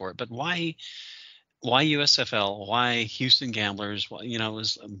reason for it. But why USFL? Why Houston Gamblers?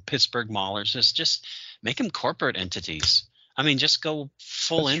 Was Pittsburgh Maulers? Just make them corporate entities. I mean, just go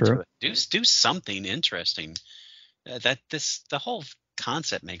full into it. Do something interesting. The whole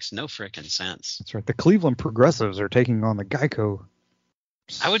concept makes no frickin' sense. That's right. The Cleveland Progressives are taking on the Geico.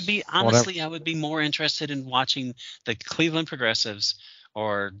 I would be more interested in watching the Cleveland Progressives,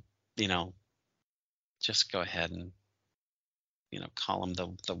 or just go ahead and call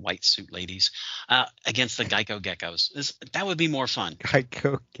them the white suit ladies against the Geico Geckos. That would be more fun.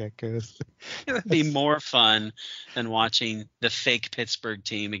 Geico Geckos. It would be more fun than watching the fake Pittsburgh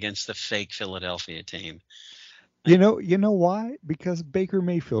team against the fake Philadelphia team. You know why? Because Baker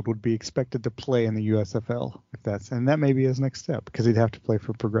Mayfield would be expected to play in the USFL and that may be his next step, because he'd have to play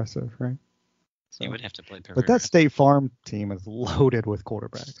for Progressive, right? So, he would have to play Progressive. But that State Farm team is loaded with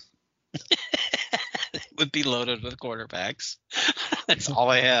quarterbacks. It would be loaded with quarterbacks. That's all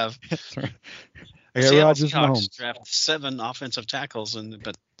I have. That's right. I got Rodgers and Mahomes. Draft 7 offensive tackles,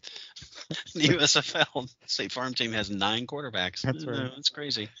 but the USFL State Farm team has 9 quarterbacks. That's right. That's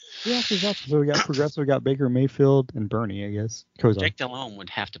crazy. Yeah, exactly. So we got Progressive, we got Baker Mayfield and Bernie, I guess. Jake Delhomme would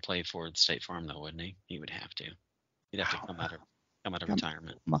have to play for State Farm, though, wouldn't he? He would have to. He'd have to come out of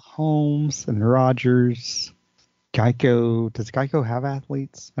retirement. Mahomes and Rodgers, Geico. Does Geico have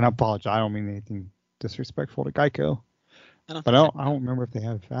athletes? And I apologize. I don't mean anything disrespectful to Geico. I don't remember if they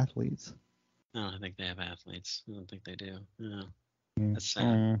have athletes. No, I think they have athletes. I don't think they do. No. Yeah. That's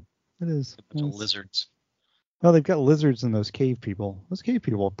sad. It is. A bunch of lizards. Well, they've got lizards and those cave people. Those cave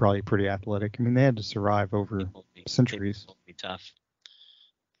people are probably pretty athletic. I mean, they had to survive over centuries. It would be tough.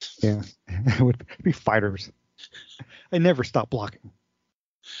 Yeah, it would be fighters. They never stop blocking.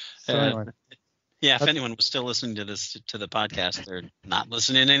 So anyway. Yeah, if anyone was still listening to the podcast, they're not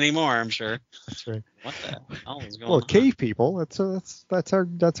listening anymore, I'm sure. That's right. What the hell is going on? Well, cave people, that's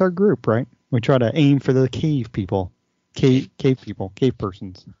our group, right? We try to aim for the cave people. Cave people, cave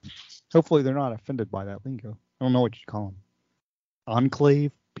persons. Hopefully they're not offended by that lingo. I don't know what you call them.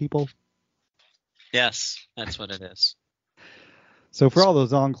 Enclave people? Yes, that's what it is. So for all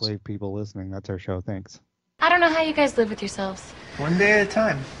those enclave people listening, that's our show. Thanks. I don't know how you guys live with yourselves. One day at a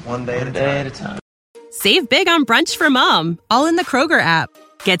time. One day at a time. Save big on brunch for mom, all in the Kroger app.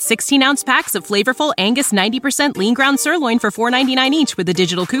 Get 16-ounce packs of flavorful Angus 90% lean ground sirloin for $4.99 each with a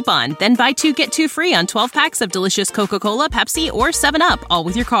digital coupon. Then buy 2, get 2 free on 12 packs of delicious Coca-Cola, Pepsi, or 7-Up, all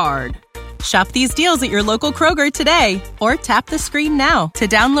with your card. Shop these deals at your local Kroger today, or tap the screen now to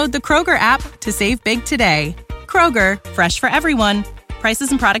download the Kroger app to save big today. Kroger, fresh for everyone.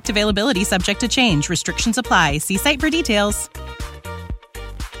 Prices and product availability subject to change. Restrictions apply. See site for details.